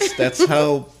 That's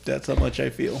how much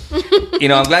I feel.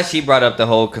 I'm glad she brought up the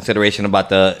whole consideration about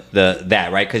that,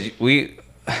 right? Because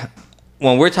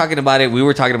when we're talking about it, we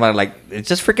were talking about it like it's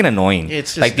just freaking annoying.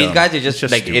 It's just like dumb. These guys are just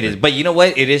like stupid. It is. But you know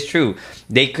what? It is true.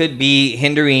 They could be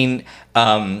hindering,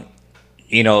 EMS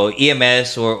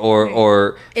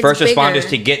or first responders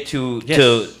to get to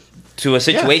a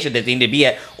situation that they need to be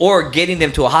at, or getting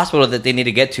them to a hospital that they need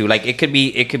to get to. Like it could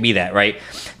be that, right?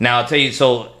 Now I'll tell you.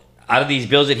 So out of these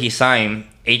bills that he signed,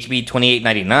 HB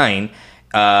 2899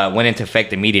 went into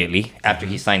effect immediately after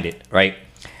he signed it, right?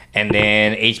 And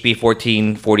then HB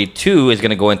 1442 is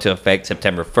going to go into effect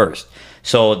September 1st.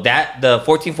 So the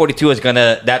 1442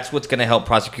 that's what's going to help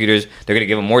prosecutors. They're going to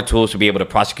give them more tools to be able to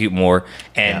prosecute more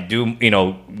and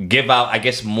give out, I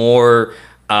guess, more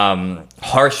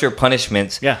harsher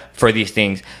punishments for these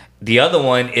things. The other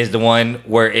one is the one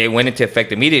where it went into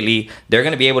effect immediately. They're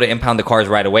going to be able to impound the cars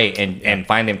right away and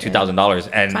fine them $2,000.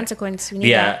 And consequence. We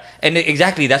need that. And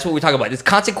exactly, that's what we're talking about. It's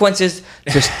consequences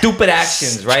to stupid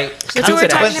actions, right? That's what we were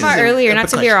talking about earlier, not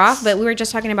to veer off, but we were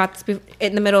just talking about this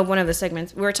in the middle of one of the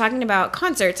segments. We were talking about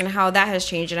concerts and how that has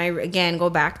changed. And I, again,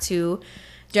 go back to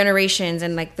generations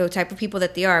and like the type of people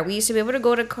that they are. We used to be able to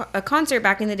go to a concert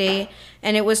back in the day,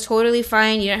 and it was totally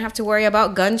fine. You didn't have to worry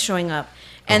about guns showing up.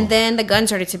 And then the gun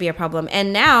started to be a problem.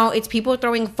 And now it's people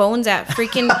throwing phones at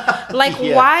freaking... Like,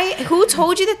 why? Who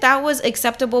told you that was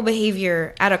acceptable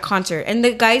behavior at a concert? And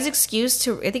the guy's excuse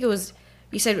to... I think it was...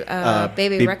 You said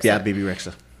Baby Rexha. Yeah, Baby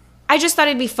Rexha. I just thought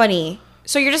it'd be funny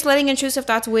So you're just letting intrusive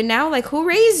thoughts win now? Like, who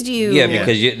raised you? Yeah,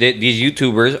 because these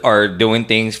YouTubers are doing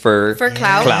things for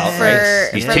clout,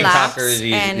 right? These TikTokers,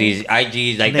 these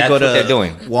IGs, like that's what they're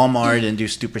doing. Walmart and do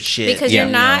stupid shit. Because you're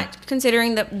not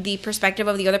considering the perspective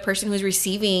of the other person who's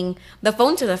receiving the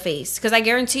phone to the face. Because I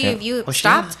guarantee you, if you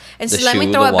stopped and said, let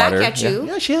me throw it back at you.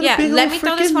 Let me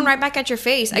throw this phone right back at your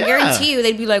face. I guarantee you,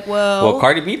 they'd be like, well,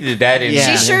 Cardi B did that.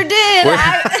 She sure did.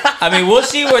 I mean, we'll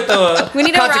see what the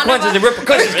consequences and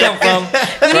repercussions come from.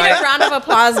 We need a round of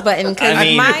applause button because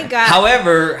my God.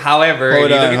 However,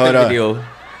 hold on.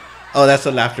 Oh, that's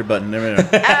the laughter button.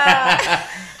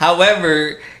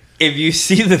 However, if you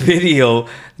see the video,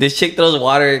 this chick throws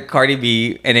water at Cardi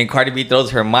B, and then Cardi B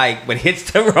throws her mic, but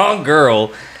hits the wrong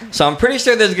girl. So I'm pretty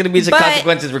sure there's going to be some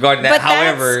consequences regarding that.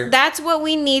 However, that's what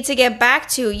we need to get back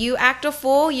to. You act a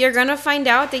fool, you're going to find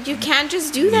out that you can't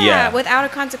just do that without a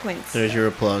consequence. There's your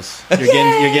applause. You're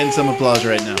getting some applause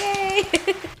right now.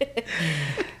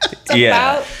 It's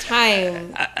about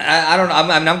time. I don't know.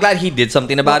 I'm glad he did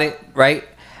something about it, right?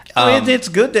 It's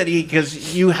good that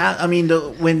because you have. I mean,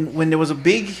 when there was a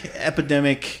big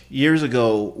epidemic years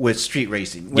ago with street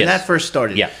racing, when that first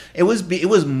started, it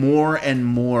was more and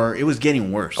more. It was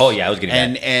getting worse. Oh yeah, it was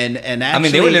getting bad. And actually, I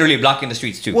mean, they were literally blocking the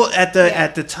streets too. Well, at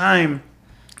the time,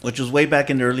 which was way back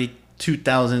in the early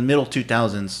 2000s, middle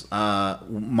 2000s,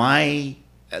 my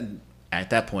at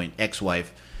that point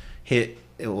ex-wife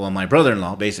my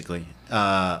brother-in-law basically,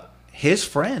 his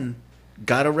friend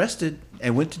got arrested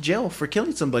and went to jail for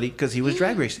killing somebody because he was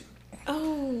drag racing.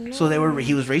 Oh no! So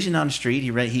he was racing down the street.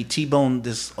 He T-boned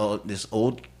this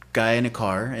old guy in a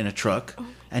car in a truck,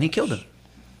 and he killed him.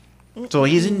 So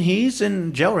he's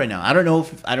in jail right now. I don't know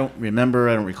I don't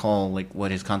recall like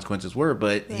what his consequences were,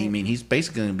 but he's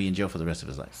basically going to be in jail for the rest of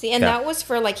his life. See, and that was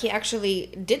for like he actually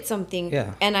did something.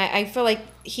 Yeah. And I feel like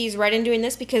he's right in doing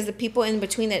this because the people in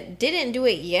between that didn't do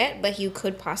it yet, but he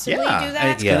could possibly do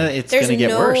that. It's gonna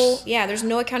get worse. Yeah, there's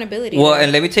no accountability. Well,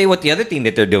 and let me tell you what the other thing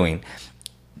that they're doing.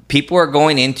 People are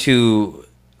going into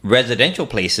residential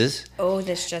places. Oh,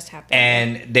 this just happened.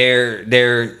 And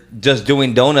they're just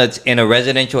doing donuts in a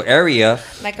residential area,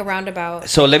 like a roundabout.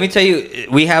 So let me tell you,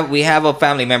 we have a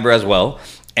family member as well,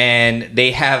 and they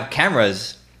have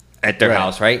cameras at their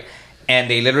house, right?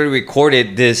 And they literally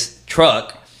recorded this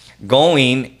truck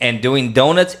going and doing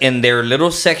donuts in their little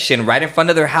section right in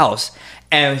front of their house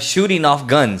and shooting off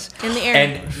guns in the air.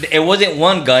 And it wasn't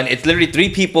one gun; it's literally 3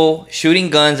 people shooting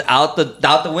guns out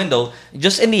the window,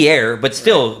 just in the air, but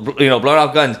still, blowing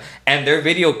off guns. And their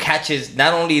video catches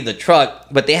not only the truck,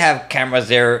 but they have cameras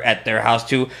there at their house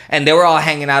too. And they were all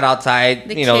hanging out outside,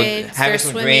 kids, having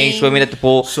some drinks, swimming at the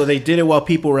pool. So they did it while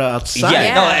people were outside.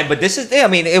 Yeah. No, but this is, I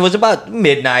mean, it was about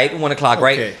midnight, 1 o'clock,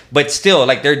 right? But still,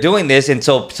 like, they're doing this, and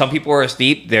so some people are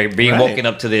asleep, they're being woken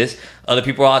up to this. Other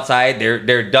people are outside,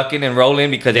 they're ducking and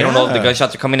rolling because they don't know if the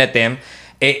gunshots are coming at them.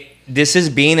 This is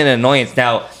being an annoyance.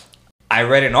 Now, I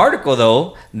read an article,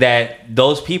 though, that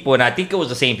those people, and I think it was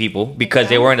the same people, because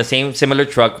they were in the same similar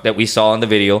truck that we saw in the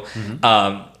video,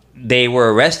 they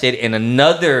were arrested in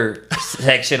another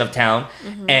section of town,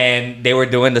 and they were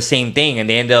doing the same thing, and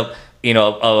they end up,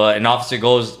 an officer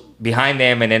goes behind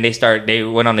them, and then they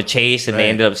went on a chase, and they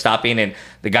ended up stopping, and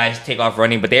the guys take off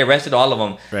running, but they arrested all of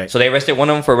them. So they arrested one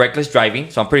of them for reckless driving,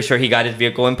 so I'm pretty sure he got his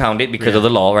vehicle impounded because of the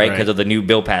law, because of the new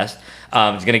bill passed.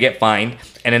 He's gonna get fined,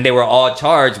 and then they were all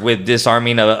charged with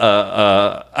discharging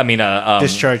a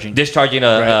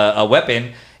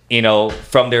weapon,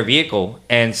 from their vehicle.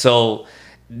 And so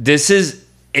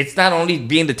it's not only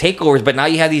being the takeovers, but now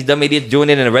you have these dumb idiots doing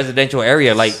it in a residential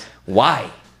area. Like, why?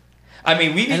 I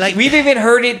mean, we've even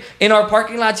heard it in our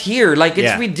parking lots here. Like,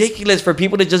 it's ridiculous for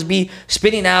people to just be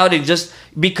spitting out and just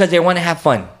because they want to have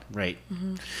fun. Right.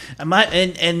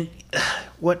 And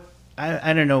what.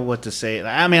 I don't know what to say.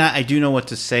 I mean, I do know what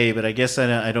to say, but I guess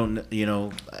I don't,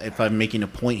 if I'm making a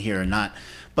point here or not.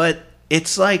 But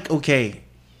it's like, okay,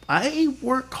 I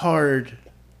work hard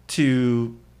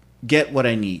to get what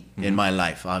I need in my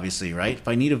life, obviously, right? If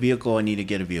I need a vehicle, I need to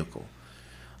get a vehicle.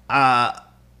 I'm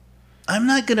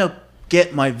not going to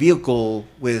get my vehicle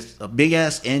with a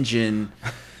big-ass engine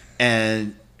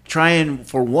and try and,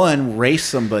 for one, race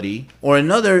somebody, or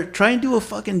another, try and do a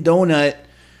fucking donut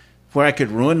where I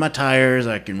could ruin my tires,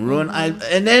 I can ruin,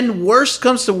 and then worst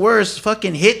comes to worst,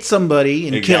 fucking hit somebody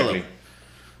and kill them.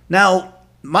 Now,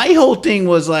 my whole thing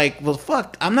was like, well,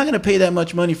 fuck, I'm not going to pay that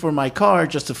much money for my car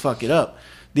just to fuck it up.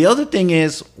 The other thing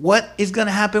is, what is going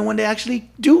to happen when they actually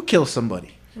do kill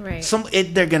somebody? Right.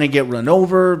 They're going to get run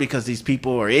over because these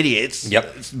people are idiots.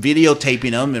 Yep.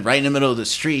 Videotaping them and right in the middle of the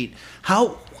street.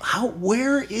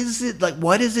 Where is it? Like,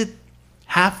 why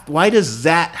does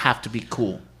that have to be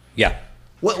cool? Yeah.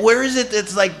 Where is it?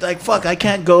 It's like fuck. I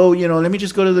can't go. Let me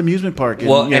just go to the amusement park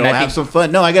and have some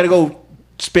fun. No, I got to go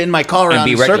spin my car around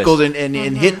in circles and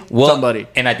hit somebody.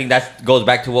 And I think that goes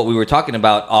back to what we were talking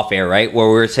about off air, right? Where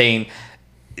we were saying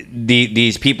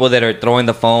these people that are throwing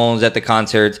the phones at the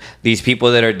concerts, these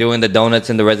people that are doing the donuts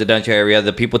in the residential area,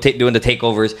 the people doing the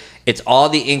takeovers, it's all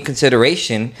the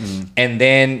inconsideration. And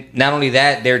then not only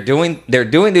that, they're doing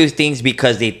these things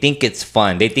because they think it's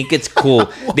fun, they think it's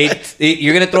cool.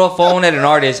 You're gonna throw a phone at an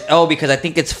artist, because I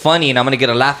think it's funny and I'm gonna get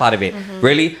a laugh out of it.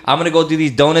 Really, I'm gonna go do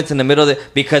these donuts in the middle of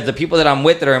because the people that I'm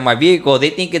with that are in my vehicle, they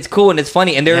think it's cool and it's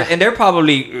funny, and they're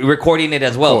probably recording it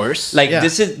as well. Of course.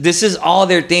 This is all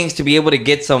their things to be able to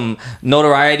get some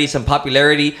notoriety, some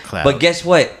popularity. Clout. But guess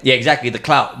what? Yeah, exactly, the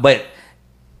clout. But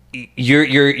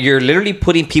you're literally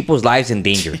putting people's lives in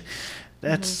danger.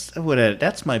 That's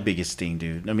my biggest thing,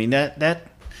 dude. I mean that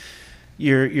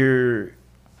you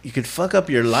could fuck up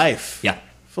your life. Yeah.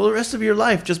 For the rest of your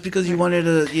life, just because you wanted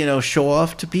to, show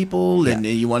off to people and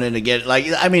you wanted to get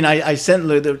I sent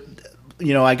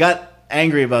I got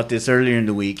angry about this earlier in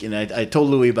the week, and I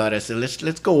told Louis about it. I said,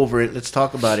 let's go over it. Let's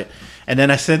talk about it. And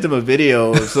then I sent him a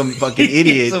video of some fucking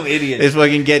idiot. Some idiot. Is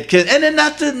fucking get killed. And then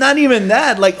not even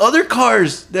that, like other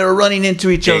cars that are running into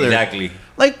each other. Exactly.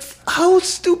 Like, how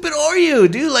stupid are you,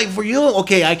 dude? Like, for you,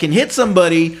 okay, I can hit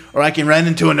somebody or I can run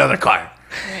into another car.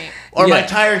 Right. Or my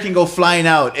tire can go flying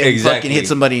out and fucking hit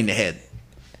somebody in the head.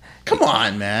 Come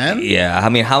on, man. Yeah, I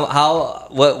mean,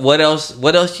 what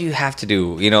else do you have to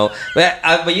do?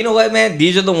 But you know what, man?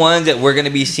 These are the ones that we're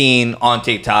gonna be seeing on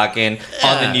TikTok and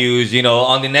on the news.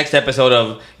 On the next episode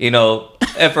of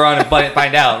F around and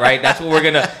find out, right? That's what we're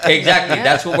gonna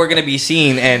That's what we're gonna be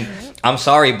seeing. And I'm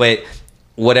sorry, but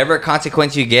whatever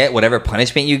consequence you get, whatever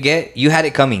punishment you get, you had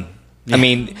it coming. I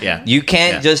mean, you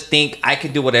can't just think I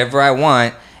can do whatever I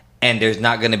want and there's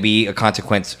not gonna be a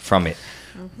consequence from it.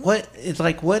 What is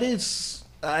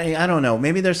I don't know,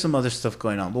 maybe there's some other stuff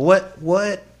going on, but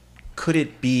what could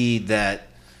it be that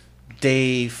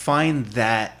they find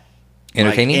that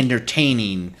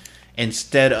entertaining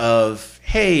instead of,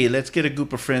 hey, let's get a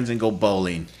group of friends and go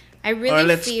bowling, we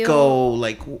were just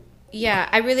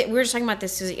talking about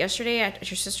this yesterday at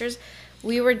your sister's.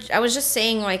 I was just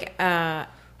saying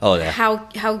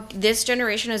how this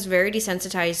generation is very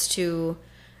desensitized to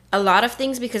a lot of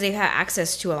things because they've had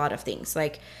access to a lot of things.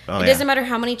 It doesn't matter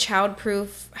how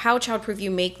childproof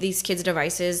you make these kids'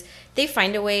 devices, they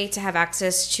find a way to have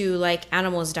access to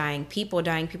animals dying, people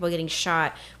getting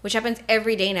shot, which happens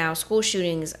every day now, school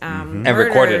shootings, murders, and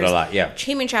recorded a lot,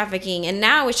 human trafficking, and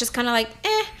now it's just kind of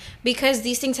because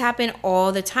these things happen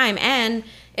all the time, and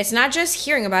it's not just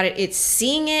hearing about it, it's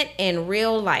seeing it in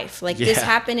real life. This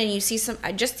happened, and you see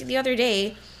just the other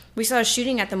day, we saw a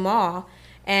shooting at the mall.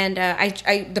 And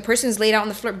the person's laid out on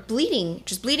the floor,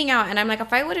 just bleeding out. And I'm like,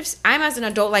 I'm as an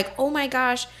adult, oh my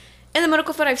gosh, in the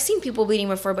medical field, I've seen people bleeding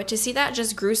before, but to see that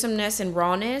just gruesomeness and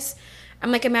rawness,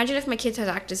 I'm like, imagine if my kids had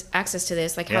access to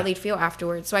this, how they'd feel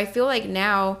afterwards. So I feel like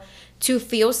now to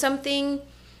feel something,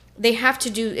 they have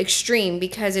to do extreme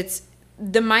because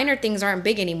the minor things aren't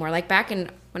big anymore. Back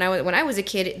when I was a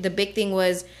kid, the big thing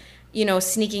was,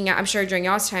 sneaking out. I'm sure during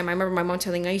y'all's time, I remember my mom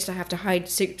telling me I used to have to hide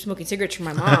smoking cigarettes from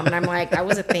my mom. And I'm like, that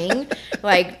was a thing.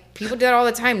 People do that all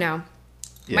the time now.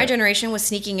 Yeah. My generation was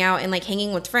sneaking out and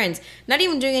hanging with friends. Not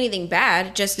even doing anything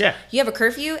bad. Just, you have a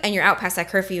curfew and you're out past that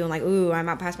curfew and ooh, I'm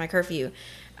out past my curfew.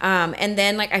 And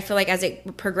then I feel as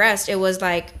it progressed, it was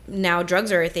now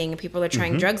drugs are a thing and people are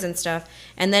trying drugs and stuff.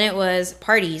 And then it was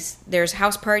parties. There's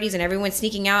house parties and everyone's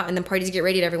sneaking out, and then parties get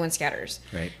raided, everyone scatters.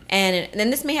 Right. And then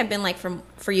this may have been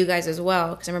for you guys as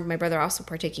well, because I remember my brother also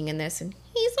partaking in this, and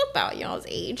he's about y'all's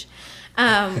age.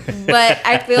 But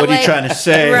I feel what are you trying to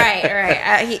say?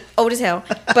 Right. He old as hell.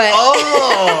 But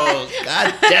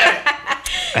God damn it.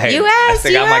 Hey, I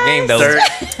still got my game though.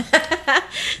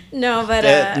 No,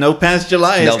 but no past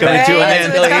July is coming to an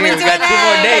end. We got 2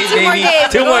 more days, baby.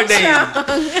 2 more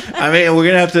days. I mean, we're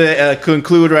gonna have to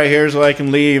conclude right here so I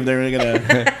can leave. They're gonna.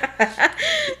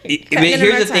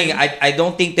 Here's the thing. I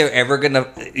don't think they're ever gonna.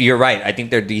 You're right. I think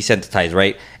they're desensitized,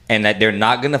 right? And that they're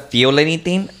not gonna feel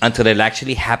anything until it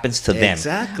actually happens to them.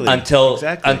 Exactly. Until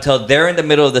they're in the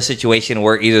middle of the situation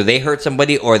where either they hurt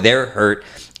somebody or they're hurt,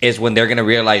 is when they're gonna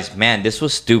realize, man, this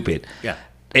was stupid. Yeah.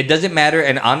 It doesn't matter,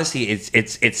 and honestly,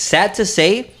 it's sad to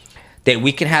say that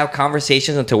we can have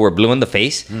conversations until we're blue in the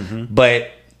face,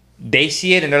 but they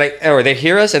see it and they're like, or they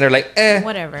hear us and they're like,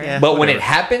 whatever. Yeah, but when it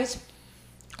happens,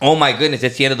 oh my goodness,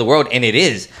 it's the end of the world, and it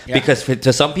is because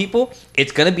to some people,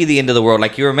 it's gonna be the end of the world.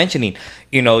 Like you were mentioning,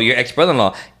 your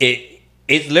ex-brother-in-law,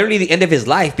 it's literally the end of his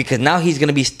life because now he's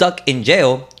gonna be stuck in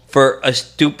jail for a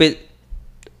stupid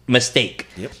mistake.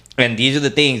 Yep. And these are the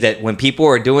things that when people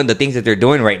are doing the things that they're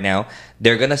doing right now,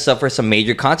 they're going to suffer some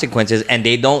major consequences, and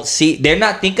they're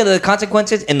not thinking of the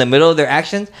consequences in the middle of their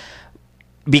actions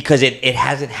because it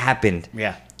hasn't happened.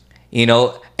 Yeah. You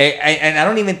know, and I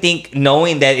don't even think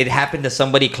knowing that it happened to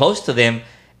somebody close to them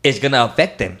is going to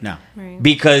affect them. No. Right.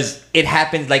 Because it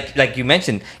happens, like you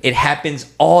mentioned, it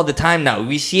happens all the time now.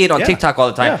 We see it on TikTok all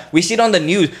the time. Yeah. We see it on the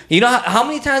news. You know how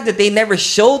many times that they never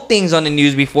showed things on the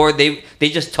news before? They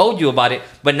just told you about it.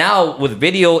 But now with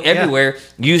video everywhere,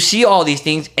 you see all these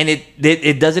things, and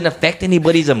it doesn't affect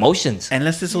anybody's emotions.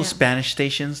 Unless there's those Spanish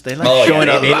stations, they like showing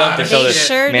a lot. They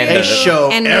sure do. They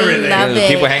show and everything. We love it.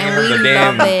 People hanging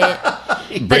from the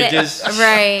damn bridges.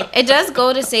 Right. It does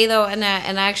go to say though, and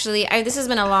actually, this has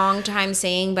been a long time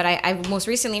saying, but I most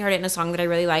recently heard it in a song that I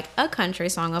really like, a country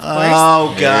song, of course.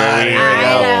 Oh God!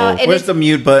 I know. Where's the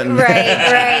mute button? Right.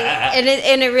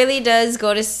 And it really does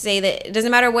go to say that it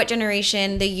doesn't matter what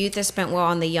generation, the youth is spent well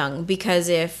on the young. Because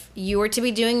if you were to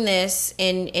be doing this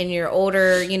in your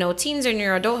older, teens or in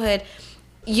your adulthood,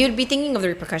 you'd be thinking of the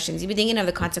repercussions. You'd be thinking of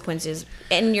the consequences.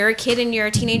 And you're a kid and you're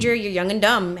a teenager, you're young and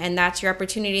dumb, and that's your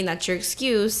opportunity and that's your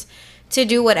excuse to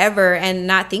do whatever and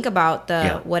not think about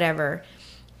the whatever.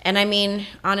 And I mean,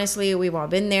 honestly, we've all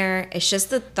been there. It's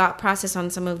just the thought process on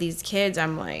some of these kids.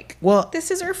 I'm like, well, this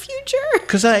is our future.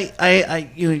 Because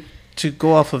to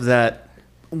go off of that,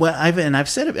 well, I've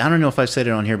said it. I don't know if I've said it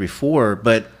on here before,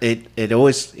 but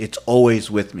it's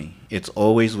always with me. It's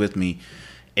always with me.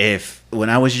 When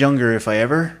I was younger, if I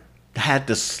ever had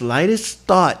the slightest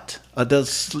thought,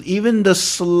 even the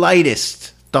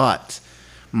slightest thought,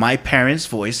 my parents'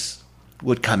 voice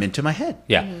would come into my head.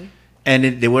 Yeah. Mm-hmm.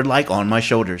 And they were like on my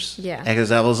shoulders. Yeah.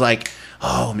 Because I was like,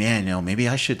 oh man, maybe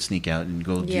I should sneak out and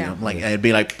go, like I'd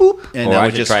be like, boop. And I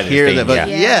would just hear that.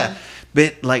 But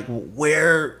but like,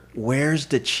 where's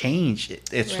the change?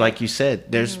 It's like you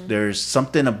said, there's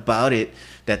something about it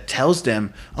that tells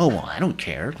them, oh, well, I don't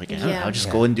care. Like, I'll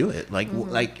just go and do it. Like,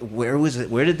 like where was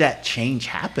it? Where did that change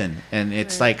happen? And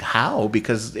it's like, how?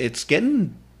 Because it's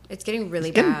getting really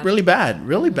bad. Really bad.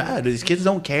 Really bad. These kids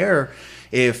don't care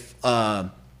if,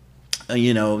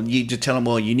 you just tell them,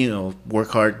 well, you need to work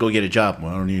hard, go get a job.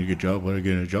 Well, I don't need to get a job. What am I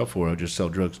getting a job for? I'll just sell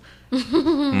drugs.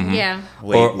 Mm-hmm. Yeah.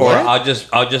 Wait, or I'll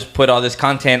just put all this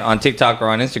content on TikTok or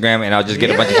on Instagram, and I'll just get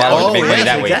a bunch of followers and make money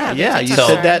that way. Yeah, you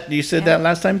said that. You said that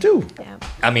last time too. Yeah.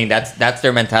 I mean, that's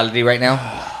their mentality right now.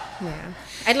 Yeah.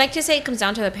 I'd like to say it comes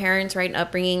down to the parents, right, and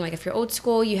upbringing. Like if you're old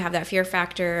school, you have that fear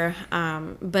factor.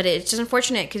 But it's just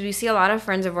unfortunate because we see a lot of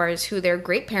friends of ours who they're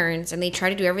great parents and they try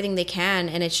to do everything they can,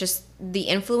 and it's just the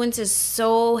influence is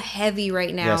so heavy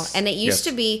right now. Yes. And it used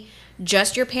to be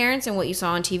just your parents and what you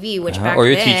saw on TV, which back or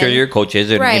your then, teacher, your coaches,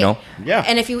 and right.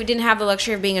 And if you didn't have the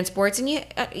luxury of being in sports, and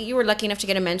you were lucky enough to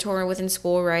get a mentor within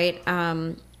school, right?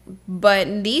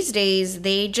 But these days,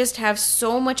 they just have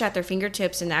so much at their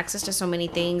fingertips and access to so many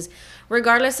things,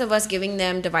 regardless of us giving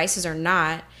them devices or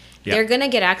not. Yeah. They're going to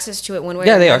get access to it one way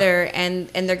or another, and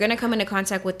they're going to come into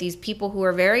contact with these people who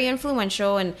are very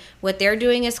influential, and what they're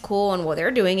doing is cool, and while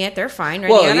they're doing it, they're fine. Right?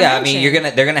 Well, yeah, I mean,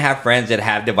 they're gonna have friends that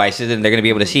have devices, and they're gonna be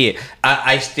able to see it.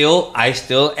 I still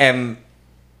am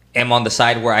on the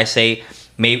side where I say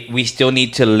maybe we still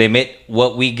need to limit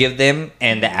what we give them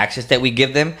and the access that we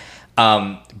give them.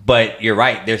 But you're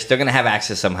right. They're still going to have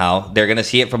access somehow. They're going to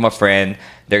see it from a friend.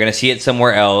 They're going to see it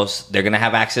somewhere else. They're going to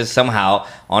have access somehow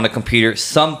on a computer,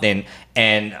 something.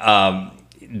 And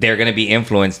they're going to be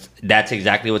influenced. That's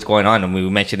exactly what's going on. And we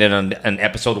mentioned it on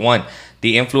episode 1.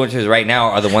 The influencers right now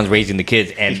are the ones raising the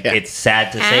kids. And it's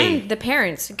sad to say. And the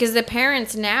parents. Because the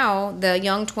parents now, the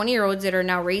young 20-year-olds that are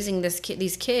now raising these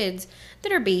kids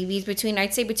that are babies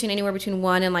I'd say anywhere between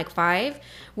 1 and 5.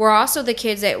 We're also the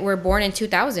kids that were born in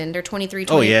 2000. They're 23,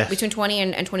 between 20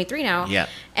 and 23 now. Yeah.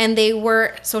 And they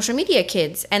were social media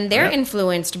kids. And they're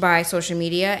influenced by social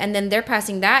media. And then they're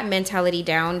passing that mentality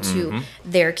down to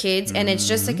their kids. And it's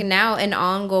just now an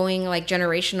ongoing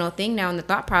generational thing now in the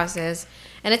thought process.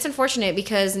 And it's unfortunate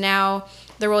because now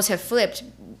the roles have flipped.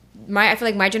 I feel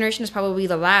like my generation is probably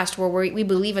the last where we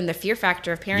believe in the fear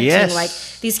factor of parenting. Yes. Like,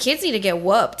 these kids need to get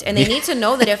whooped, and they need to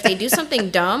know that if they do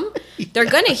something dumb, they're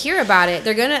gonna hear about it.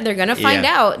 They're gonna find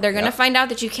out. They're gonna find out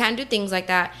that you can't do things like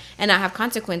that and not have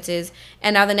consequences.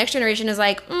 And now the next generation is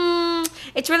like,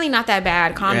 it's really not that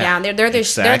bad. Calm down. They're the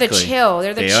chill.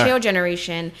 They're the chill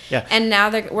generation. Yeah. And now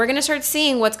we're gonna start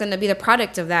seeing what's gonna be the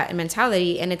product of that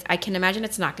mentality. And I can imagine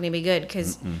it's not gonna be good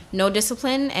because no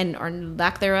discipline or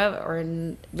lack thereof or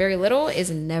very little is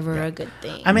never a good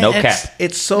thing. I mean,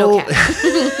 it's so. No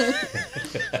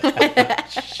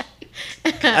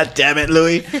God damn it,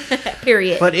 Louis.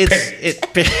 Period. But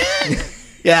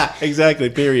yeah, exactly.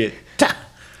 Period.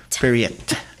 Period.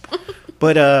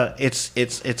 But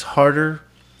it's harder.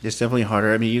 It's definitely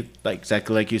harder. I mean, you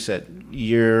exactly like you said,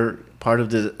 you're part of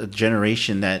the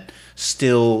generation that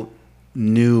still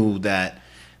knew that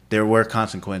there were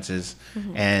consequences,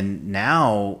 and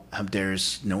now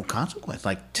there's no consequence.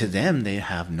 Like, to them, they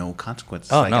have no consequences.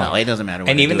 Oh, like, no, it doesn't matter.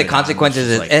 And even the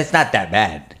consequences, it's not that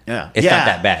bad. Yeah, it's not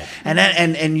that bad.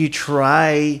 And you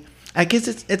try. I guess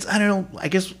it's I don't know. I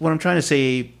guess what I'm trying to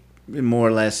say, more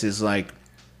or less, is like,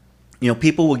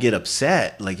 people will get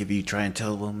upset, like, if you try and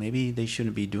tell, well, maybe they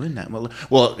shouldn't be doing that.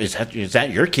 Well, is that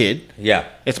your kid? Yeah.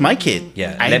 It's my kid.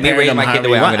 Yeah. Let me raise my kid the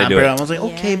way I'm going to do it. I was like,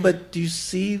 okay, but do you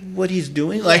see what he's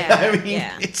doing? Like, I mean,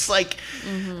 it's like...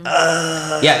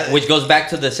 which goes back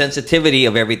to the sensitivity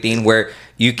of everything, where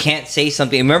you can't say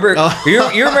something. Remember,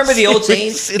 you remember the old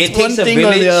saying, it takes a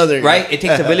village, right? It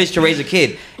takes a village to raise a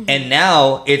kid. And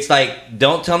now it's like,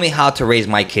 don't tell me how to raise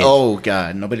my kid. Oh,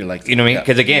 God. Nobody likes that. You know what I mean?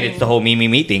 Because, again, it's the whole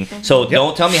me thing. So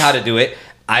don't tell me how to do it.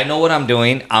 I know what I'm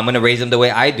doing. I'm going to raise them the way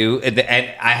I do. And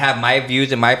I have my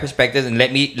views and my perspectives. And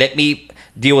let me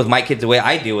deal with my kids the way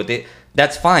I deal with it.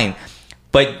 That's fine.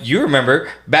 But you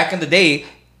remember, back in the day,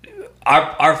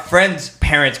 our friends'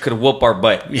 parents could whoop our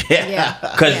butt.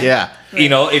 Because,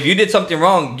 if you did something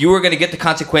wrong, you were going to get the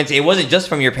consequence. It wasn't just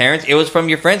from your parents. It was from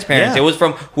your friends' parents. It was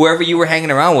from whoever you were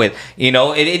hanging around with. It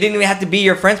didn't even have to be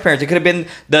your friend's parents. It could have been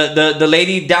the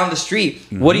lady down the street.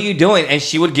 Mm-hmm. What are you doing? And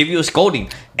she would give you a scolding.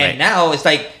 And now it's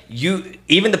like,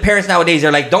 even the parents nowadays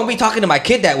are like, don't be talking to my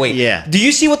kid that way. Yeah. Do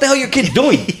you see what the hell your kid's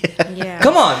doing?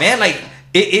 Come on, man. Like,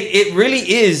 it really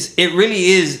is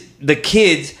the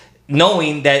kids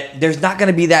knowing that there's not going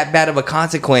to be that bad of a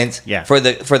consequence for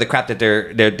the crap that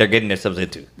they're getting themselves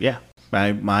into. Yeah.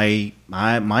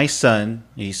 My son,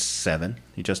 he's 7.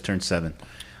 He just turned 7.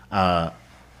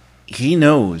 He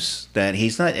knows that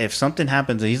if something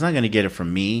happens, he's not going to get it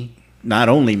from me. Not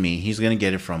only me, he's going to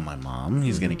get it from my mom.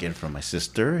 He's going to get it from my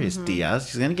sister, his tias.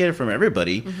 He's going to get it from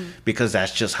everybody because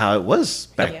that's just how it was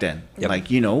back then. Yep.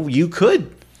 Like, you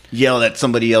could yell at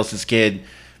somebody else's kid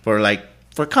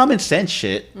for common sense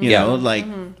shit, well,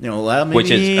 maybe which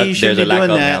is you should be doing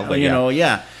that,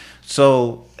 now,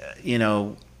 So,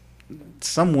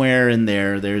 somewhere in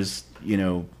there's,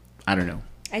 I don't know.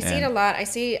 I see it a lot.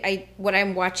 What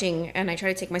I'm watching, and I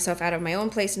try to take myself out of my own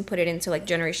place and put it into, like,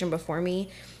 generation before me.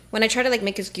 When I try to, like,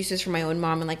 make excuses for my own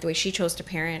mom and, like, the way she chose to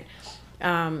parent,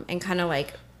 and kind of,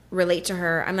 like, relate to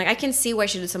her, I'm like, I can see why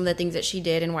she did some of the things that she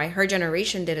did and why her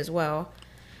generation did as well.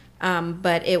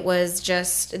 But it was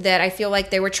just that I feel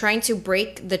like they were trying to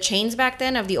break the chains back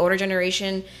then of the older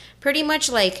generation, pretty much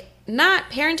like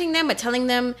not parenting them, but telling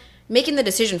them, making the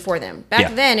decision for them.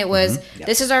 Back then it was,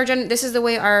 this is the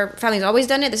way our family's always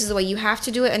done it. This is the way you have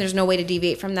to do it. And there's no way to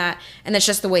deviate from that. And that's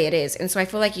just the way it is. And so I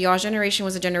feel like y'all's generation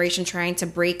was a generation trying to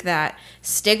break that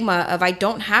stigma of, I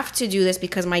don't have to do this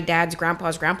because my dad's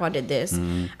grandpa's grandpa did this.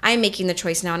 I'm making the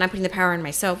choice now and I'm putting the power in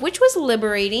myself, which was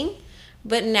liberating.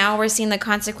 But now we're seeing the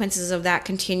consequences of that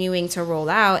continuing to roll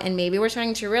out, and maybe we're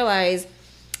starting to realize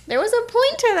there was a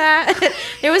point to that.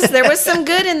 there was some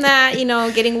good in that,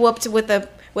 getting whooped with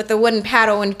a wooden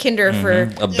paddle in kinder for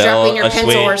dropping your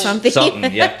pencil or something.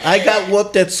 I got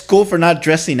whooped at school for not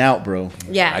dressing out, bro.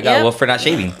 Yeah, I got whooped for not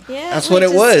shaving. Yeah, that's what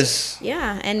it was.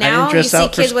 Yeah, and now you see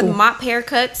kids with mop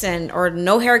haircuts or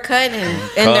no haircut and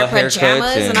their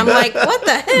pajamas, and I'm like, what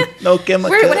the heck? No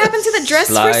chemicals. What happened to the dress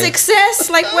for success?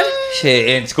 Like what? Shit,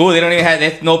 in school they don't even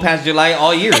have no pants July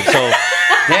all year. So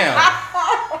damn.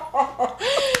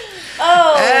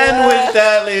 And with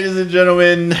that, ladies and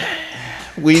gentlemen,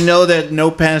 we know that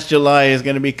No Pants July is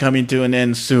going to be coming to an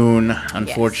end soon,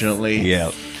 unfortunately.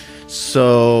 Yes. Yeah.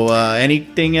 So,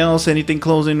 anything else? Anything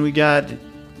closing we got?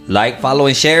 Like, follow,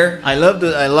 and share. I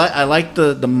like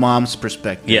the mom's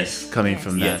perspective. Yes. Coming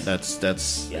from that.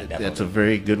 That's a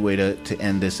very good way to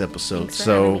end this episode.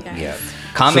 So,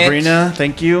 comment. Sabrina,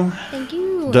 thank you. Thank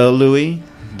you. The Louie.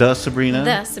 The Sabrina.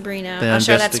 I'll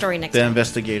share that story next time. The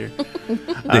investigator.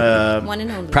 One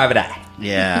and only. Private eye.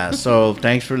 Yeah. So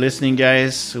thanks for listening,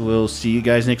 guys. We'll see you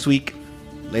guys next week.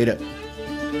 Later.